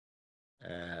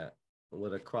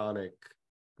with a chronic,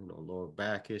 you know, lower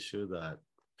back issue that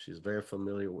she's very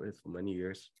familiar with for many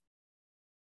years.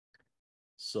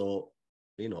 So,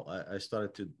 you know, I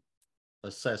started to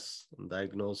assess and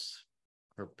diagnose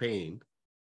her pain,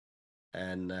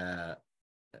 and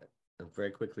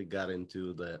very quickly got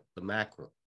into the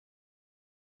macro,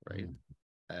 right?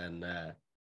 And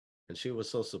she was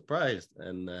so surprised.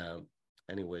 And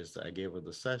anyways, I gave her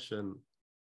the session.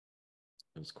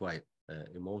 It was quite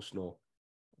emotional,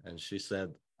 and she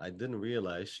said, I didn't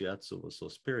realize Shiatsu was so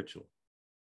spiritual.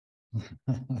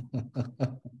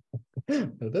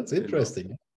 That's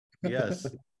interesting. You know? Yes.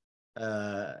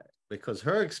 Because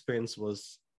her experience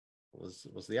was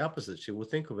the opposite. She would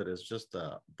think of it as just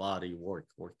a body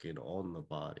working on the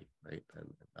body, right?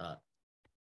 And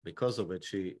because of it,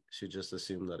 she just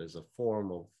assumed that is a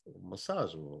form of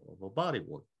massage, of a body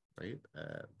work, right?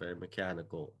 Very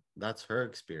mechanical. That's her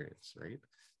experience, right?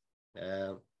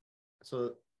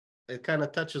 So it kind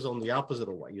of touches on the opposite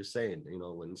of what you're saying. You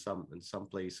know, in some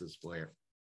places where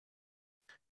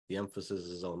the emphasis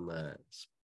is on the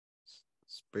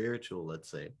spiritual, let's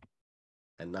say,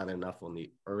 and not enough on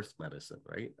the earth medicine,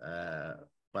 right?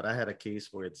 But I had a case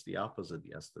where it's the opposite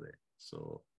yesterday.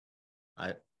 So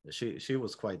she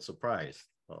was quite surprised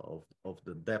of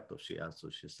the depth of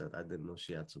Shiatsu. She said, I didn't know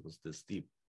Shiatsu was this deep.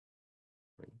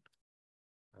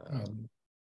 Right?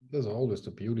 Those are always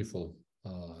the beautiful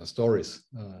stories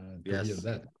to hear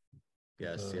that.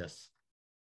 Yes.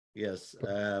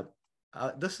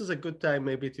 This is a good time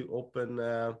maybe to open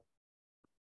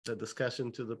the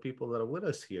discussion to the people that are with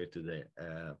us here today.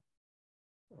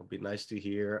 It'll be nice to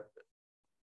hear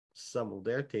some of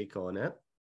their take on it.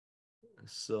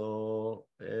 So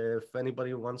if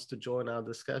anybody wants to join our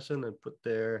discussion and put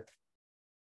their,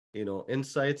 you know,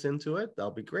 insights into it,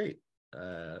 that'll be great.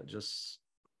 Just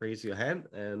raise your hand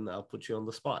and I'll put you on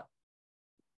the spot.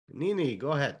 Nini,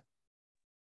 go ahead.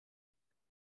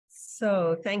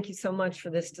 So thank you so much for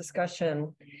this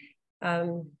discussion.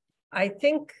 I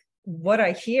think what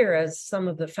I hear as some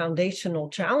of the foundational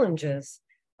challenges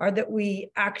are that we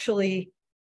actually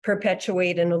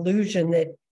perpetuate an illusion that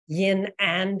yin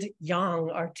and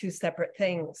yang are two separate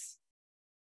things.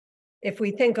 If we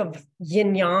think of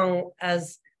yin yang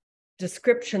as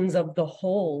descriptions of the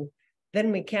whole,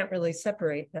 then we can't really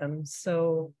separate them.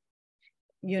 So,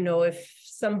 you know, if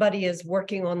somebody is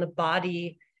working on the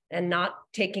body and not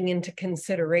taking into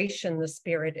consideration the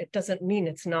spirit, it doesn't mean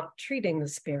it's not treating the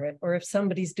spirit. Or if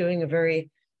somebody's doing a very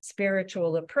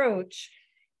spiritual approach,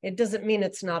 it doesn't mean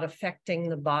it's not affecting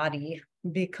the body,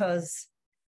 because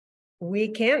we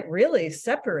can't really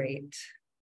separate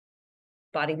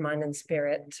body, mind, and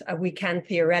spirit. We can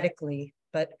theoretically,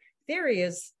 but theory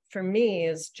is, for me,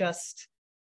 is just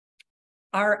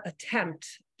our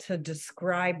attempt to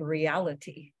describe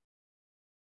reality.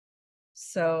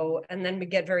 So, and then we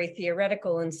get very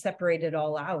theoretical and separate it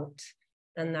all out.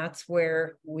 And that's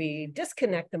where we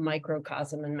disconnect the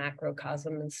microcosm and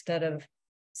macrocosm instead of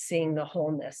seeing the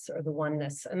wholeness or the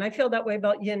oneness. And I feel that way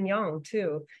about yin yang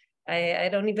too. I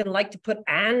don't even like to put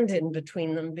and in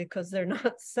between them because they're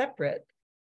not separate.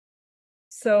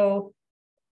 So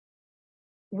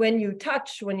when you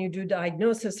touch, when you do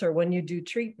diagnosis or when you do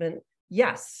treatment,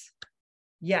 yes,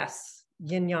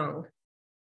 yin yang.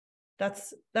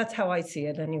 That's how I see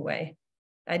it anyway.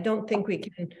 I don't think we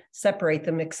can separate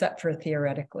them except for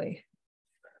theoretically.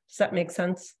 Does that make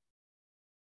sense?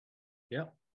 Yeah,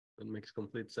 it makes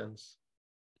complete sense.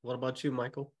 What about you,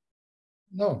 Michael?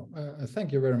 No,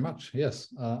 thank you very much.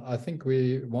 Yes, I think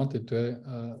we wanted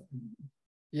to,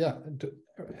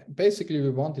 basically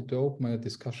we wanted to open a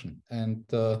discussion, and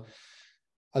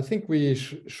I think we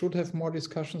should have more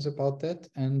discussions about that,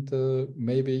 and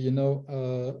maybe, you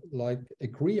know, like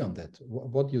agree on that,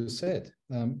 what you said.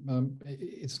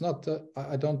 It's not,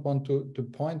 I don't want to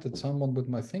point at someone with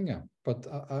my finger, but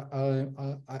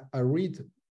I read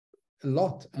a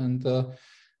lot, and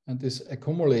this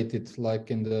accumulated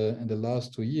like in the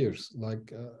last 2 years,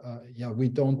 like we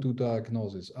don't do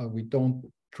diagnosis, we don't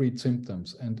treat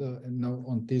symptoms, and no,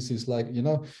 and this is like, you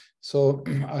know, so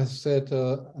I said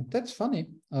that's funny,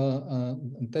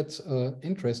 and that's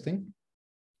interesting,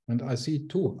 and I see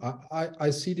too. I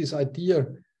see this idea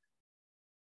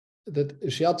that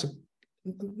Shiatsu,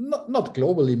 not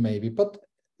globally maybe, but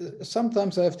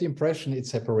sometimes I have the impression it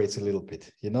separates a little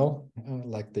bit, you know,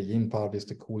 like the yin part is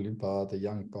the cool part, the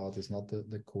yang part is not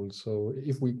the cool. So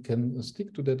if we can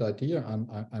stick to that idea,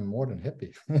 I'm more than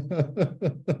happy.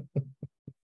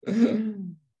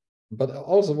 But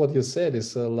also what you said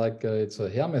is like it's a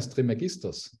Hermes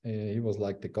Trismegistus. He was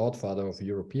like the godfather of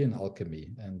European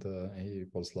alchemy, and he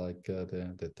was like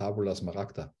the tabula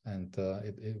smaragda, and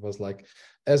it was like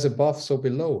as above so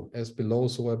below, as below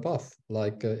so above.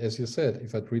 Like as you said,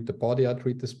 if I treat the body, I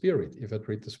treat the spirit. If I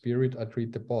treat the spirit, I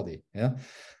treat the body. Yeah.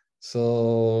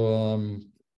 So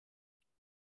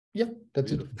yeah,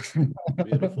 that's beautiful. it.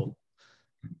 Beautiful.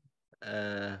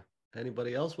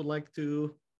 Anybody else would like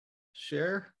to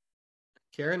share?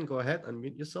 Karen, go ahead,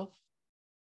 unmute yourself.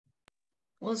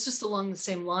 Well, it's just along the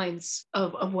same lines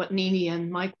of what Nini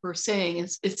and Mike were saying.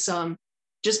 It's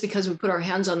just because we put our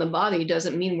hands on the body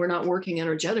doesn't mean we're not working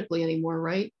energetically anymore,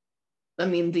 right? I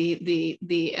mean,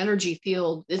 the energy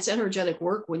field, it's energetic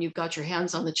work when you've got your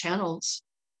hands on the channels.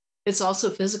 It's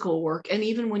also physical work. And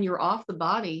even when you're off the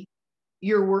body,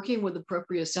 you're working with the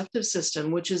proprioceptive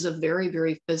system, which is a very,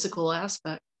 very physical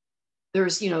aspect.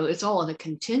 There's, you know, it's all in a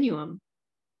continuum.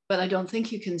 But I don't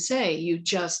think you can say you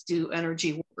just do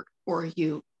energy work or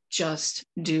you just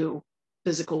do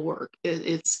physical work.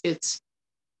 It's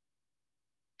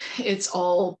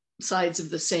all sides of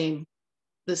the same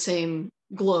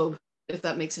globe, if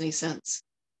that makes any sense.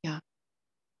 Yeah.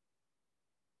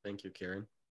 Thank you, Karen.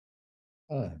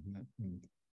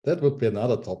 That would be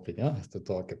another topic, yeah, to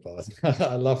talk about.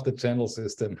 I love the channel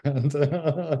system. And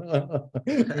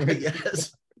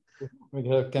yes.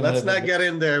 Let's not get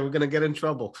in there. We're going to get in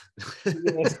trouble.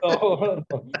 Yes, no.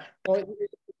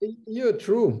 You're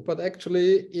true, but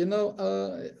actually, you know,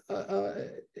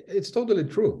 it's totally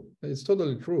true. It's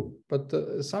totally true. But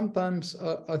sometimes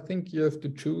I think you have to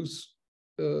choose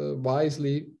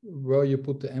wisely where you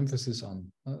put the emphasis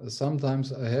on.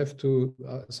 Sometimes I have to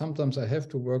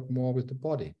work more with the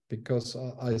body, because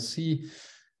I see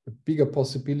a bigger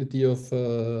possibility of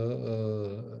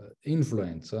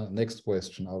influence. Next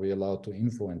question, are we allowed to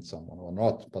influence someone or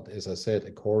not? But as I said,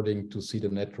 according to see the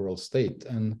natural state.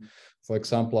 And for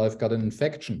example, I've got an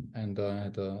infection, and I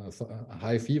had a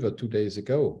high fever 2 days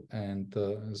ago. And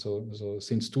so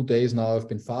since 2 days now, I've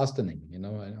been fasting. You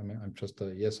know, I mean, I'm just,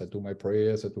 yes, I do my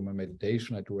prayers, I do my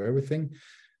meditation, I do everything.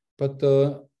 But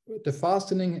the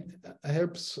fasting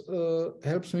helps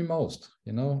me most,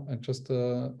 you know, and just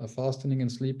fasting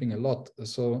and sleeping a lot.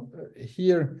 So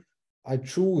here I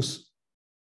choose,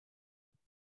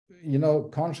 you know,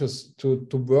 conscious to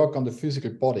work on the physical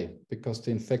body, because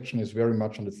the infection is very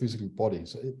much on the physical body.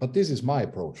 So, but this is my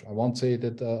approach. I won't say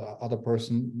that other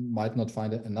person might not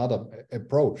find another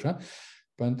approach. Huh?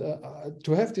 But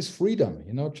to have this freedom,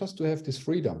 you know, just to have this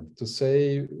freedom to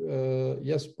say,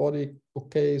 yes, body,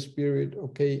 okay, spirit,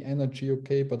 okay, energy,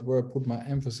 okay, but where I put my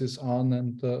emphasis on.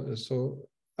 And so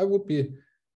I would be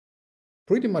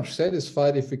pretty much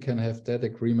satisfied if we can have that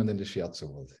agreement in the Shiatsu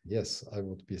world. Yes, I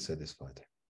would be satisfied.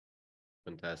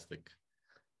 Fantastic.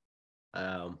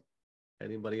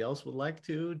 Anybody else would like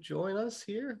to join us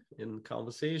here in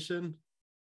conversation?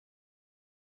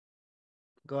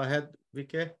 Go ahead,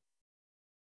 Vike.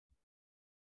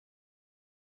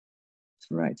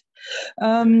 Right.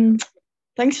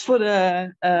 Thanks for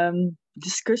the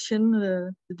discussion,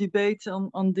 the debate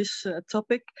on this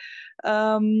topic.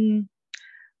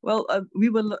 Well, we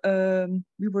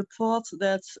were taught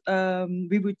that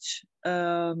we would,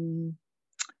 how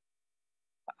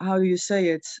do you say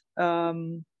it,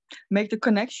 make the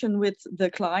connection with the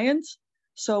client.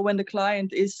 So when the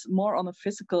client is more on a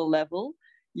physical level,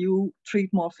 you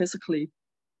treat more physically.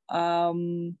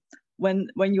 When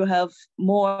you have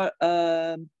more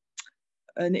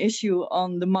an issue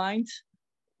on the mind,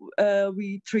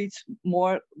 we treat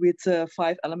more with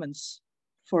 5 elements,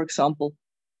 for example.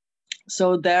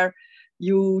 So there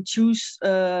you choose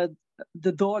the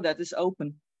door that is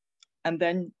open, and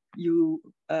then you,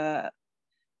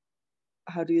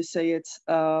 how do you say it,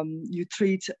 you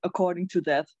treat according to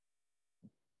that.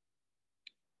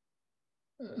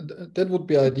 That would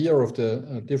be idea of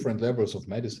the different levels of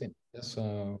medicine. Yes,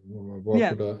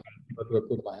 what could I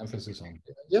put my emphasis on?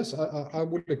 Yes, I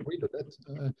would agree to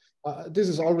that. This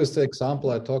is always the example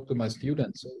I talk to my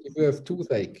students. If you have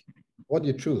toothache, what do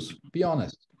you choose? Be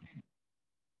honest.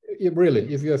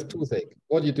 Really, if you have toothache,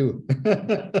 what do you do?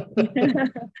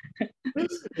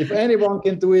 If anyone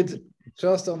can do it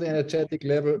just on the energetic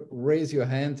level, raise your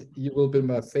hand. You will be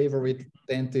my favorite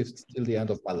dentist till the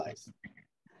end of my life.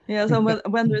 Yeah, so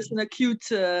when there's an acute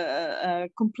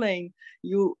complaint,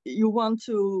 you want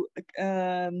to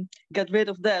get rid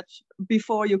of that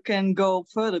before you can go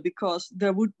further, because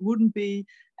there wouldn't be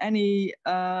any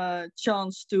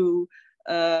chance to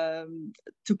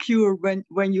cure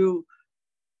when you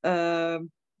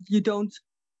don't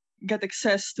get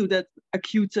access to that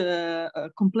acute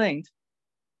complaint.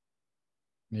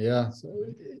 Yeah, so,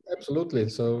 absolutely.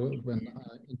 So when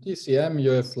in TCM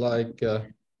you have like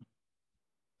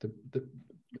the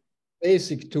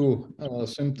basic 2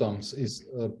 symptoms is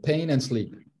pain and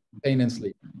sleep. Pain and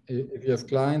sleep. If you have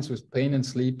clients with pain and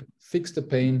sleep, fix the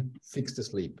pain, fix the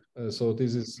sleep. So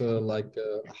this is like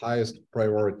highest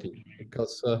priority,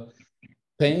 because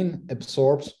pain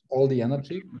absorbs all the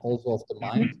energy, also of the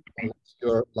mind. Unless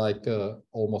you're like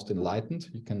almost enlightened,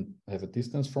 you can have a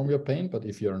distance from your pain. But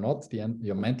if you're not,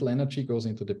 your mental energy goes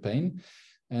into the pain.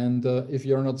 And if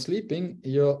you're not sleeping,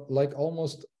 you're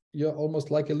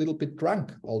almost like a little bit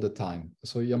drunk all the time.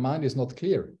 So your mind is not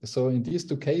clear. So in these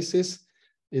 2 cases,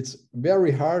 it's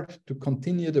very hard to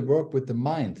continue the work with the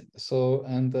mind. So,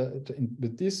 and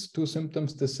with these 2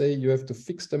 symptoms, they say you have to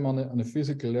fix them on a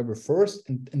physical level first,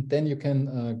 and then you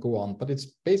can go on. But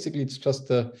it's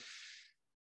just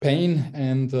pain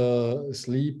and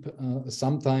sleep,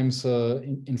 sometimes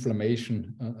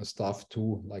inflammation stuff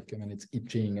too, like when it's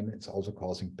itching and it's also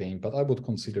causing pain, but I would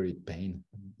consider it pain.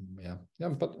 Yeah,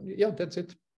 but yeah, that's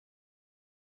it.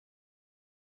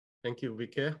 Thank you,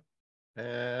 Vike.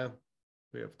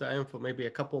 We have time for maybe a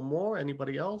couple more.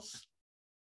 Anybody else?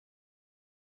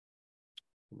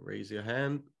 Raise your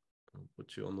hand. I'll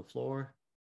put you on the floor.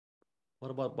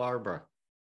 What about Barbara?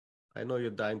 I know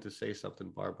you're dying to say something,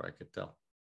 Barbara, I could tell.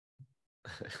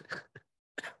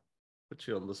 Put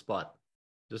you on the spot.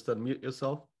 Just unmute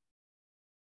yourself.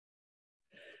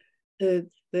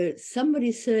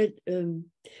 Somebody said,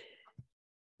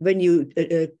 when you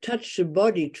touch the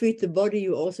body, treat the body,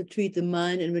 you also treat the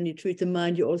mind. And when you treat the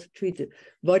mind, you also treat the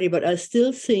body. But I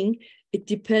still think it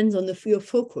depends on your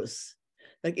focus.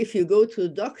 Like if you go to a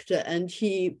doctor and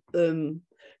he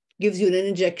gives you an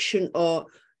injection, or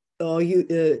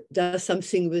you does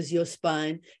something with your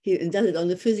spine, he does it on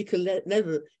the physical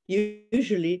level,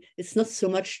 usually it's not so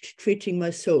much treating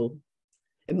my soul.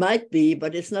 It might be,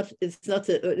 but it's not.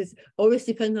 It always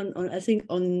depends on I think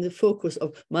on the focus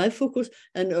of my focus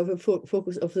and of the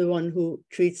focus of the one who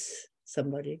treats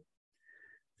somebody.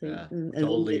 Yeah,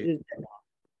 totally.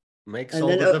 Makes all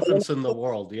the difference in the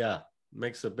world. Yeah,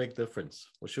 makes a big difference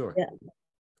for sure. Yeah,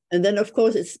 and then of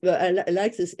course I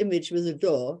like this image with the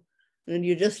door, and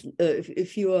you just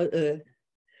if you are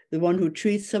the one who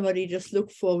treats somebody, just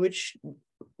look for which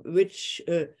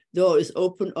door is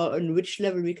open, or on which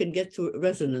level we can get to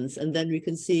resonance, and then we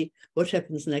can see what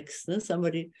happens next.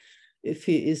 Somebody, if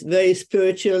he is very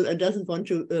spiritual and doesn't want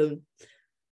to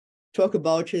talk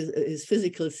about his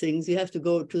physical things, you have to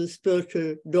go to the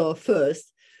spiritual door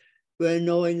first, where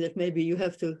knowing that maybe you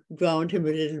have to ground him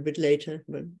a little bit later.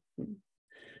 But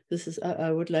this is,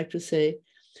 I would like to say.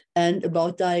 And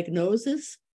about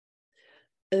diagnosis,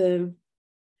 I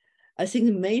think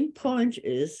the main point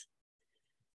is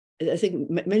I think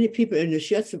many people in the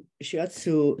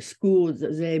Shiatsu school,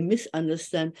 they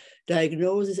misunderstand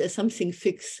diagnosis as something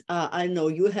fixed. I know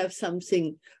you have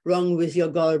something wrong with your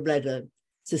gallbladder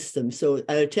system. So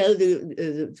I'll tell to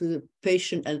the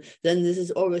patient, and then this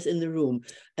is always in the room,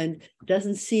 and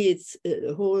doesn't see it's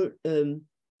the whole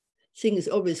thing is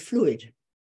always fluid.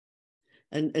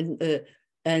 And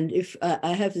if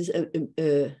I have this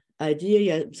idea,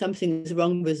 yeah, something is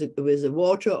wrong with the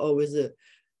water or with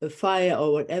a fire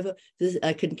or whatever, this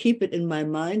I can keep it in my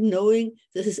mind, knowing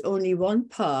this is only one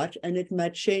part and it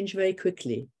might change very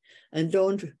quickly, and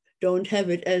don't have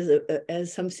it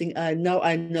as something I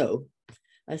know.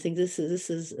 I think this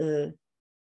is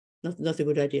not a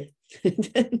good idea.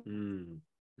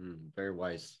 Very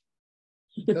wise.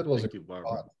 That was Thank you,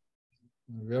 Barbara.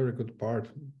 Very good part.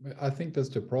 I think that's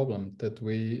the problem, that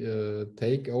we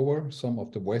take over some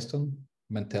of the Western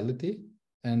mentality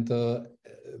and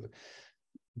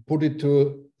put it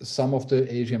to some of the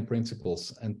Asian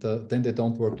principles, and then they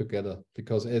don't work together,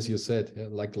 because as you said,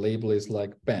 like label is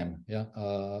like bam, yeah,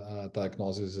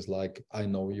 diagnosis is like I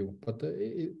know you, but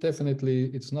definitely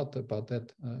it's not about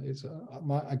that. It's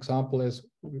my example, as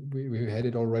we had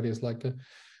it already, is like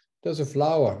there's a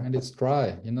flower and it's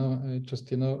dry,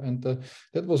 just, and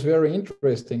that was very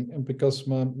interesting. And because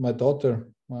my daughter,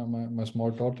 my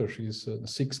small daughter, she's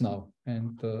 6 now.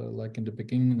 And like in the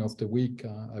beginning of the week,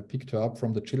 I picked her up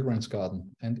from the children's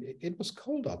garden, and it was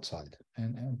cold outside.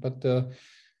 But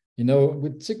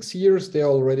with 6 years, they're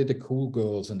already the cool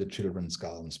girls in the children's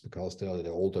gardens, because they are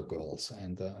the older girls.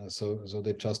 And so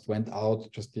they just went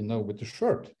out just, with the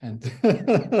shirt. And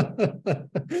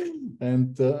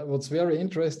and what's very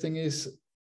interesting is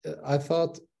I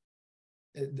thought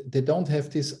they don't have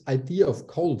this idea of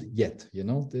cold yet,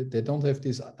 they don't have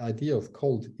this idea of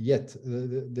cold yet.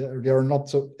 They are not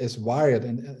so as wired,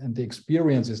 and the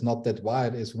experience is not that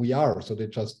wired as we are. So they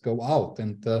just go out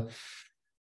and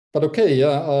but okay,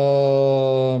 yeah.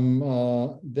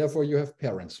 Therefore, you have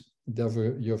parents.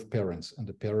 Therefore, you have parents, and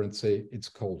the parents say it's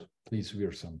cold. Please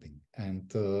wear something.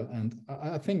 And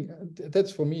I think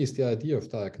that's, for me, is the idea of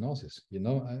diagnosis.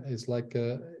 It's like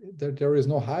there is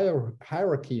no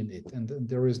hierarchy in it, and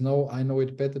there is no I know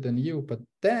it better than you. But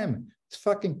damn, it's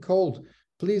fucking cold.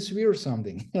 Please wear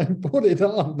something and put it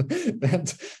on.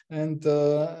 And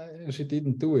she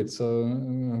didn't do it. So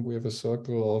we have a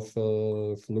circle of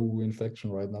flu infection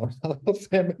right now in our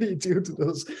family due to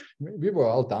those. We were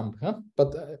all dumb, huh?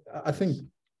 But I think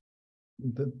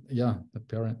that, yeah, the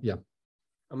parent, yeah.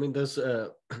 I mean, there's,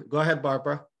 go ahead,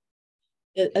 Barbara.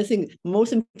 I think the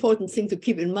most important thing to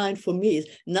keep in mind for me is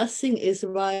nothing is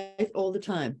right all the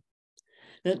time.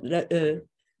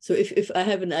 So if I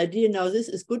have an idea now, this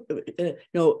is good.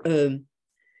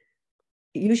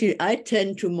 Usually I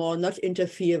tend to more not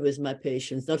interfere with my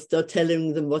patients, not start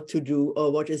telling them what to do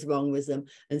or what is wrong with them.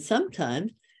 And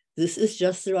sometimes this is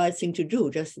just the right thing to do.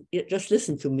 Just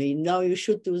listen to me. Now you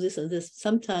should do this and this.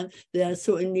 Sometimes they are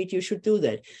so in need, you should do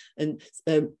that. And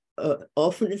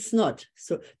often it's not.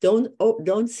 So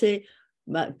don't say,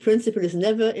 my principle is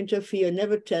never interfere,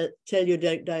 never tell your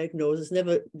diagnosis,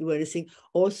 never do anything.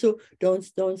 Also,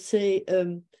 don't say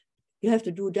you have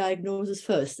to do diagnosis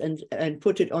first and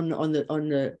put it on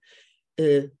the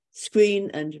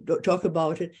screen and talk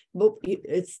about it. But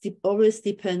always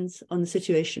depends on the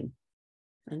situation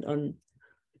and on.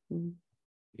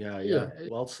 Yeah.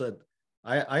 Well said.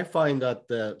 I find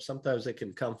that sometimes it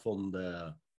can come from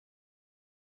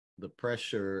the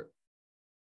pressure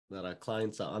that our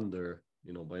clients are under.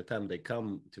 By the time they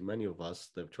come to many of us,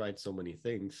 they've tried so many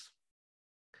things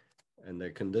and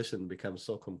their condition becomes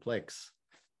so complex,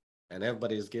 and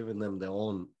everybody's giving them their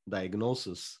own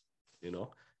diagnosis,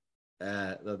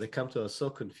 that they come to us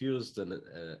so confused and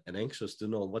anxious to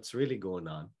know what's really going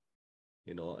on,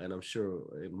 and I'm sure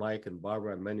Mike and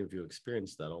Barbara and many of you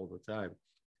experience that all the time.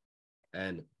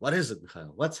 And what is it,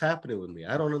 Mikhail? What's happening with me?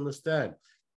 I don't understand.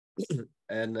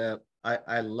 And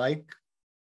I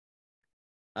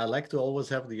like to always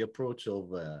have the approach of,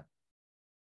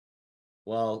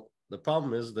 well, the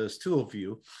problem is there's 2 of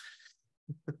you.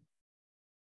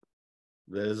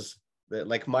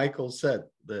 Like Michael said,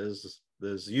 there's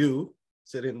you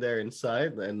sitting there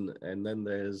inside, and then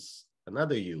there's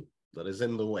another you that is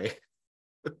in the way.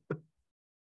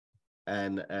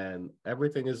 and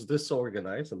everything is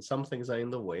disorganized, and some things are in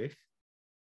the way.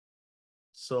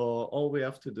 So all we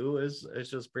have to do is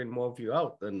just bring more of you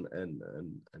out and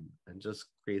just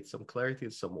create some clarity,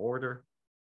 some order,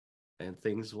 and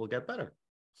things will get better.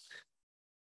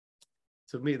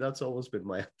 To me, that's always been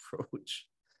my approach.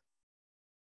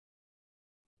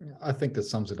 I think that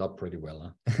sums it up pretty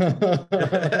well. Huh?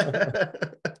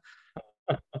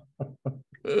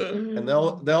 And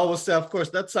they always say, of course,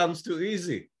 that sounds too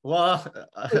easy. Well,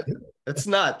 it's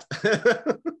not.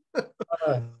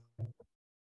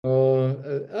 We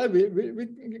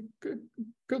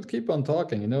could keep on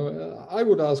talking. You know, I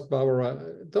would ask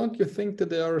Barbara, don't you think that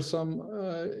there are some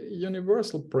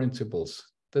universal principles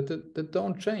that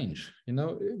don't change? You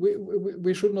know,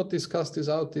 we should not discuss this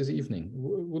out this evening.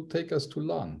 It would take us too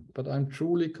long. But I'm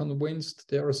truly convinced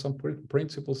there are some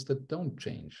principles that don't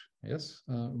change. Yes,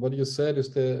 what you said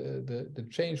is the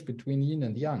change between yin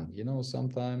and yang. You know,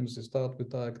 sometimes you start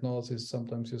with diagnosis,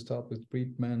 sometimes you start with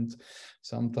treatment,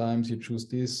 sometimes you choose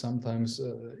this, sometimes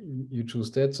you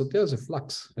choose that. So there's a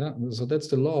flux. Yeah, so that's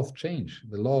the law of change.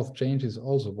 The law of change is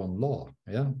also one law.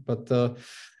 Yeah, but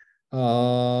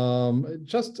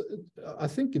just I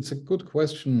think it's a good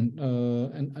question,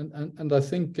 and I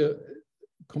think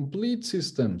complete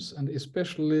systems, and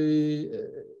especially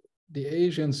the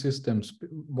Asian systems.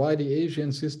 Why the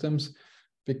Asian systems?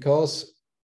 Because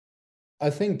I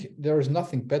think there is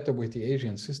nothing better with the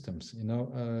Asian systems. You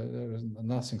know, there's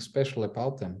nothing special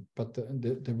about them, but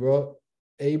they were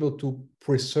able to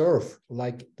preserve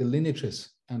like the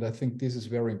lineages. And I think this is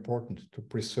very important, to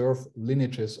preserve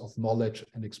lineages of knowledge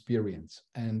and experience.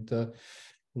 And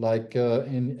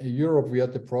in Europe, we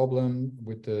had the problem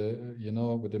with the, you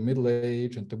know, with the Middle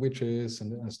Age and the witches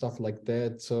and stuff like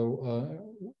that. So,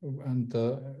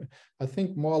 I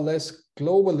think more or less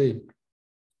globally,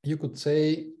 you could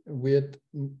say we had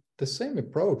the same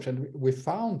approach, and we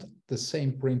found the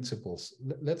same principles.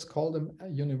 Let's call them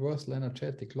universal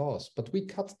energetic laws, but we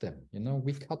cut them, you know,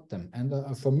 we cut them. And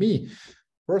for me,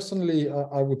 personally,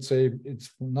 I would say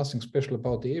it's nothing special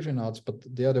about the Asian arts, but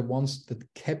they are the ones that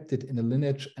kept it in a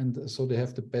lineage, and so they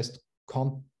have the best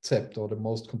concept or the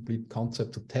most complete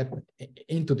concept to tap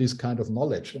into this kind of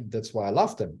knowledge, and that's why I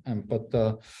love them.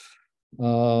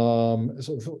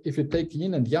 So if you take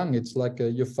yin and yang, it's like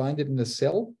you find it in a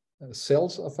cell.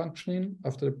 Cells are functioning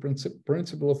after the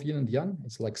principle of yin and yang.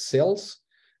 It's like cells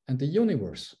and the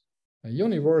universe. A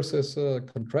universe is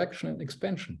contraction and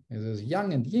expansion. It is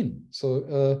yang and yin.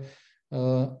 So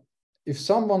if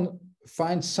someone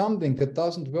finds something that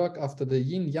doesn't work after the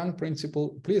yin-yang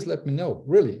principle, please let me know.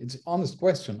 Really, it's an honest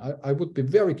question. I would be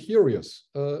very curious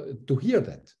to hear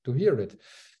it.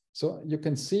 So you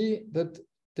can see that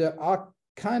there are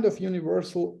kind of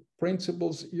universal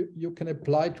principles you can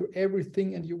apply to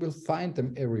everything, and you will find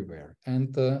them everywhere.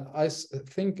 And I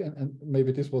think, and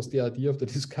maybe this was the idea of the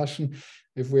discussion,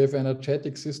 if we have an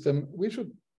energetic system, we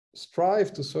should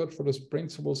strive to search for those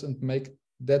principles and make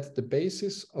that the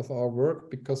basis of our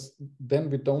work, because then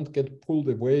we don't get pulled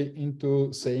away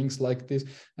into sayings like this.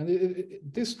 And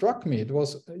this struck me. It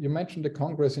was, you mentioned the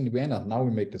Congress in Vienna. Now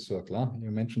we make the circle. Huh? You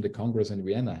mentioned the Congress in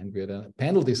Vienna, and we had a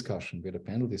panel discussion.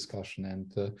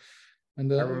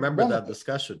 And I remember that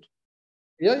discussion.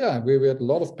 Yeah, we had a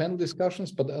lot of panel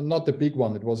discussions, but not the big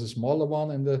one. It was a smaller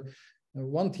one. And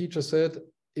one teacher said,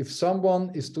 if someone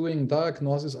is doing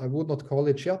diagnosis, I would not call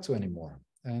it Shiatsu anymore.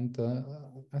 And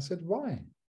I said, why?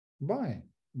 Why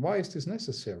is this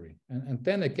necessary? And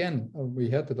then again, we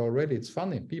had it already. It's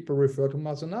funny. People refer to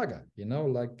Masunaga, you know,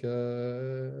 like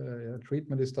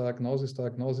treatment is diagnosis,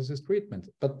 diagnosis is treatment.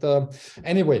 But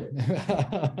anyway,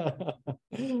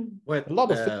 Wait, a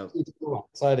lot of things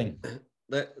exciting.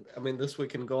 I mean, this we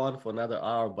can go on for another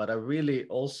hour, but I really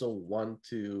also want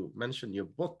to mention your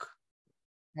book.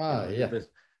 Yeah.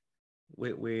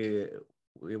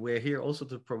 We're here also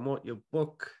to promote your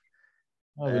book.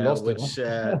 We lost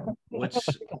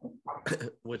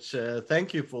which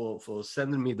thank you for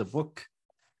sending me the book.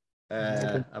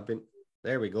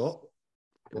 There we go.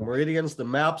 Meridians, the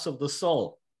Maps of the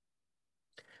Soul.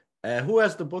 Who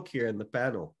has the book here in the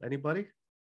panel? Anybody?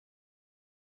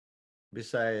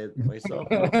 Besides myself?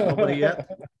 Nobody yet?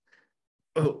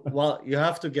 Well, you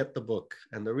have to get the book.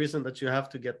 And the reason that you have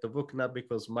to get the book, not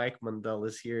because Mike Mandl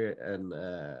is here and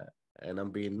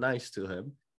I'm being nice to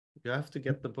him. You have to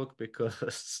get the book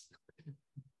because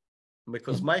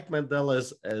Mike Mandl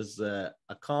is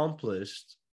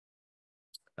accomplished,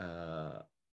 in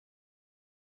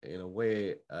a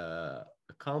way,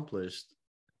 accomplished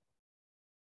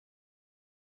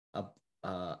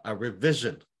a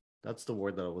revision. That's the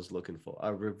word that I was looking for.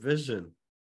 A revision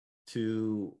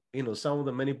to, you know, some of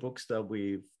the many books that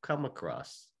we've come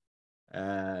across,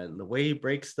 and the way he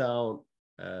breaks down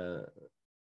the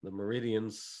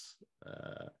meridians,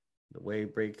 the way he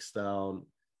breaks down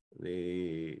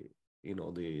the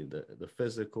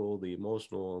physical, the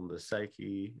emotional, and the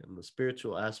psyche, and the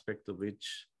spiritual aspect of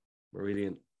each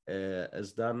meridian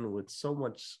is done with so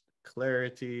much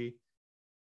clarity,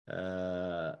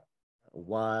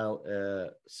 while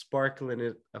sparkling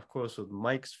it, of course, with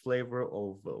Mike's flavor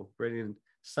of bringing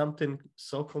something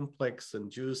so complex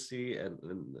and juicy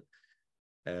and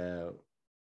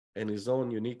in his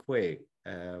own unique way.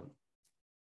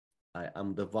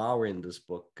 I'm devouring this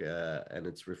book, and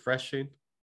it's refreshing,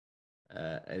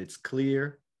 and it's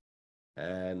clear.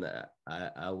 And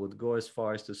I would go as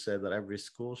far as to say that every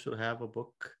school should have a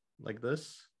book like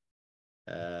this.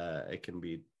 It can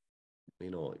be,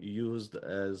 used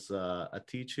as a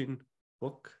teaching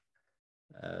book.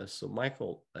 So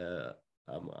Michael,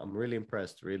 I'm really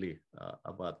impressed, really,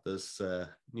 about this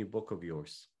new book of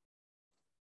yours.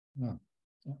 Yeah.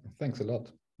 Thanks a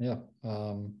lot. Yeah.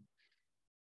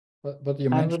 But you I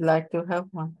mentioned... would like to have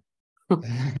one.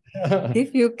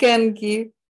 If you can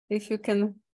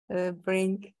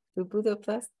bring to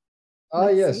Budapest.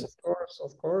 Yes,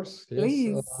 of course. Yes.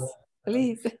 Please,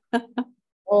 please.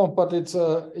 Oh, but it's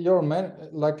your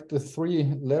like the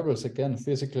 3 levels again: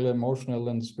 physical, emotional,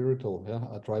 and spiritual. Yeah,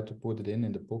 I tried to put it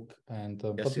in the book, and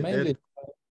Yes, but you mainly. did.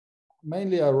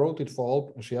 Mainly, I wrote it for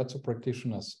all Shiatsu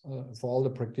practitioners, for all the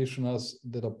practitioners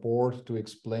that are bored to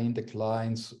explain the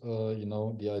clients,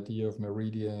 the idea of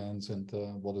meridians and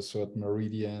what a certain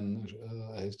meridian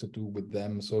has to do with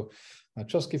them. So I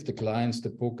just give the clients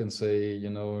the book and say,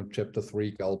 chapter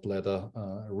 3, gallbladder,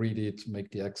 read it,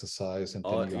 make the exercise, and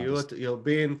then you're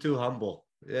being too humble.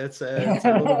 It's a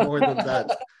little more than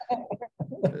that.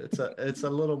 It's a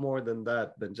little more than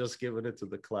that, than just giving it to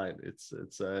the client. It's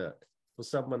for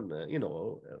someone,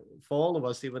 for all of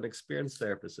us, even experienced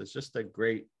therapists, it's just a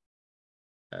great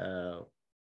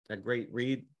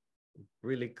read,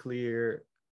 really clear,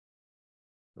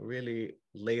 really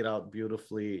laid out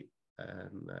beautifully,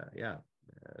 and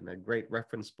and a great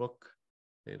reference book.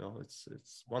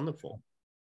 It's wonderful.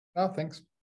 Oh, thanks.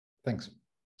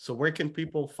 So where can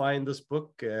people find this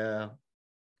book?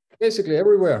 Basically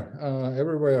everywhere.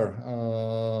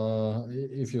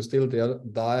 If you still dare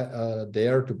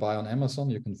to buy on Amazon,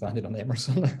 you can find it on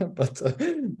Amazon. But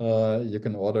you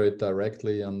can order it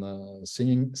directly on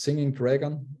Singing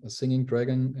Dragon. Singing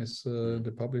Dragon is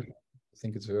the publisher. I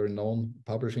think it's a very known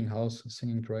publishing house,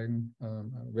 Singing Dragon.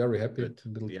 Very happy.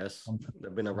 Yes,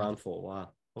 they've been around for a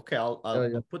while. Okay,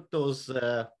 I'll put those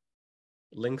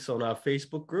links on our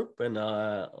Facebook group and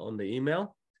on the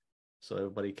email, so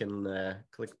everybody can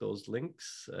click those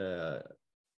links.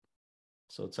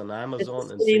 So it's on Amazon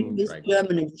and Singing Dragon.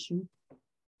 German edition.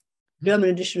 German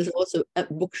edition is also at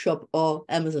Bookshop or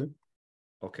Amazon.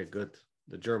 Okay, good.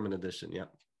 The German edition, yeah.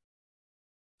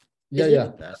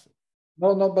 Yeah.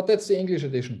 No, but that's the English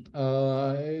edition.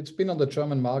 It's been on the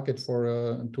German market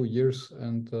for 2 years,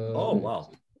 and oh wow,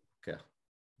 okay.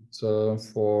 So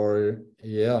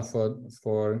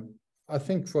I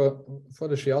think for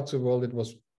the Shiatsu world it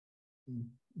was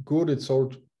good. It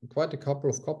sold quite a couple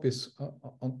of copies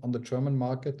on the German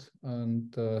market,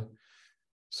 and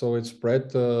so it spread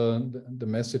the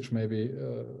message maybe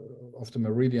of the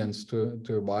Meridians to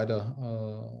a wider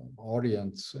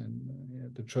audience. And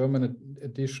the German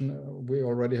edition, we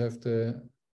already have the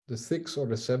 6 or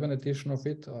the 7 edition of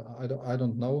it. I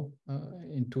don't know,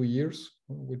 in 2 years,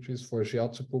 which is for a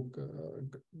Shiatsu book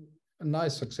a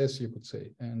nice success, you could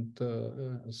say. And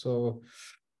so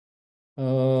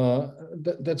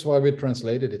that's why we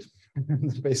translated it.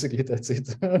 Basically, that's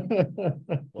it.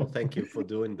 Well, thank you for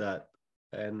doing that.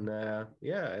 And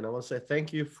and I want to say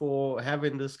thank you for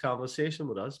having this conversation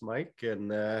with us, Mike.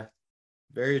 And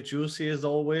very juicy as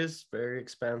always, very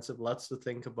expansive, lots to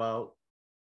think about.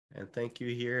 And thank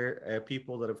you here,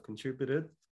 people that have contributed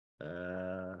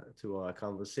to our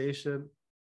conversation.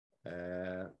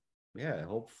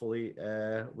 Hopefully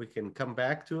we can come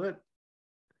back to it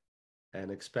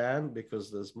and expand,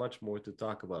 because there's much more to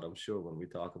talk about, I'm sure, when we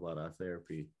talk about our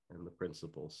therapy and the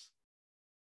principles.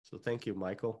 So thank you,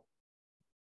 Michael.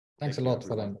 Thanks a lot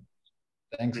for that.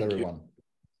 Thanks, everyone.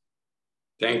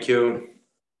 Thank you.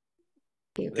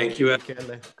 Thank you.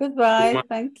 Goodbye.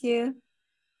 Thank you.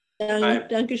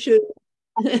 Dankeschön.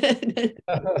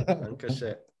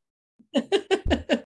 Dankeschön.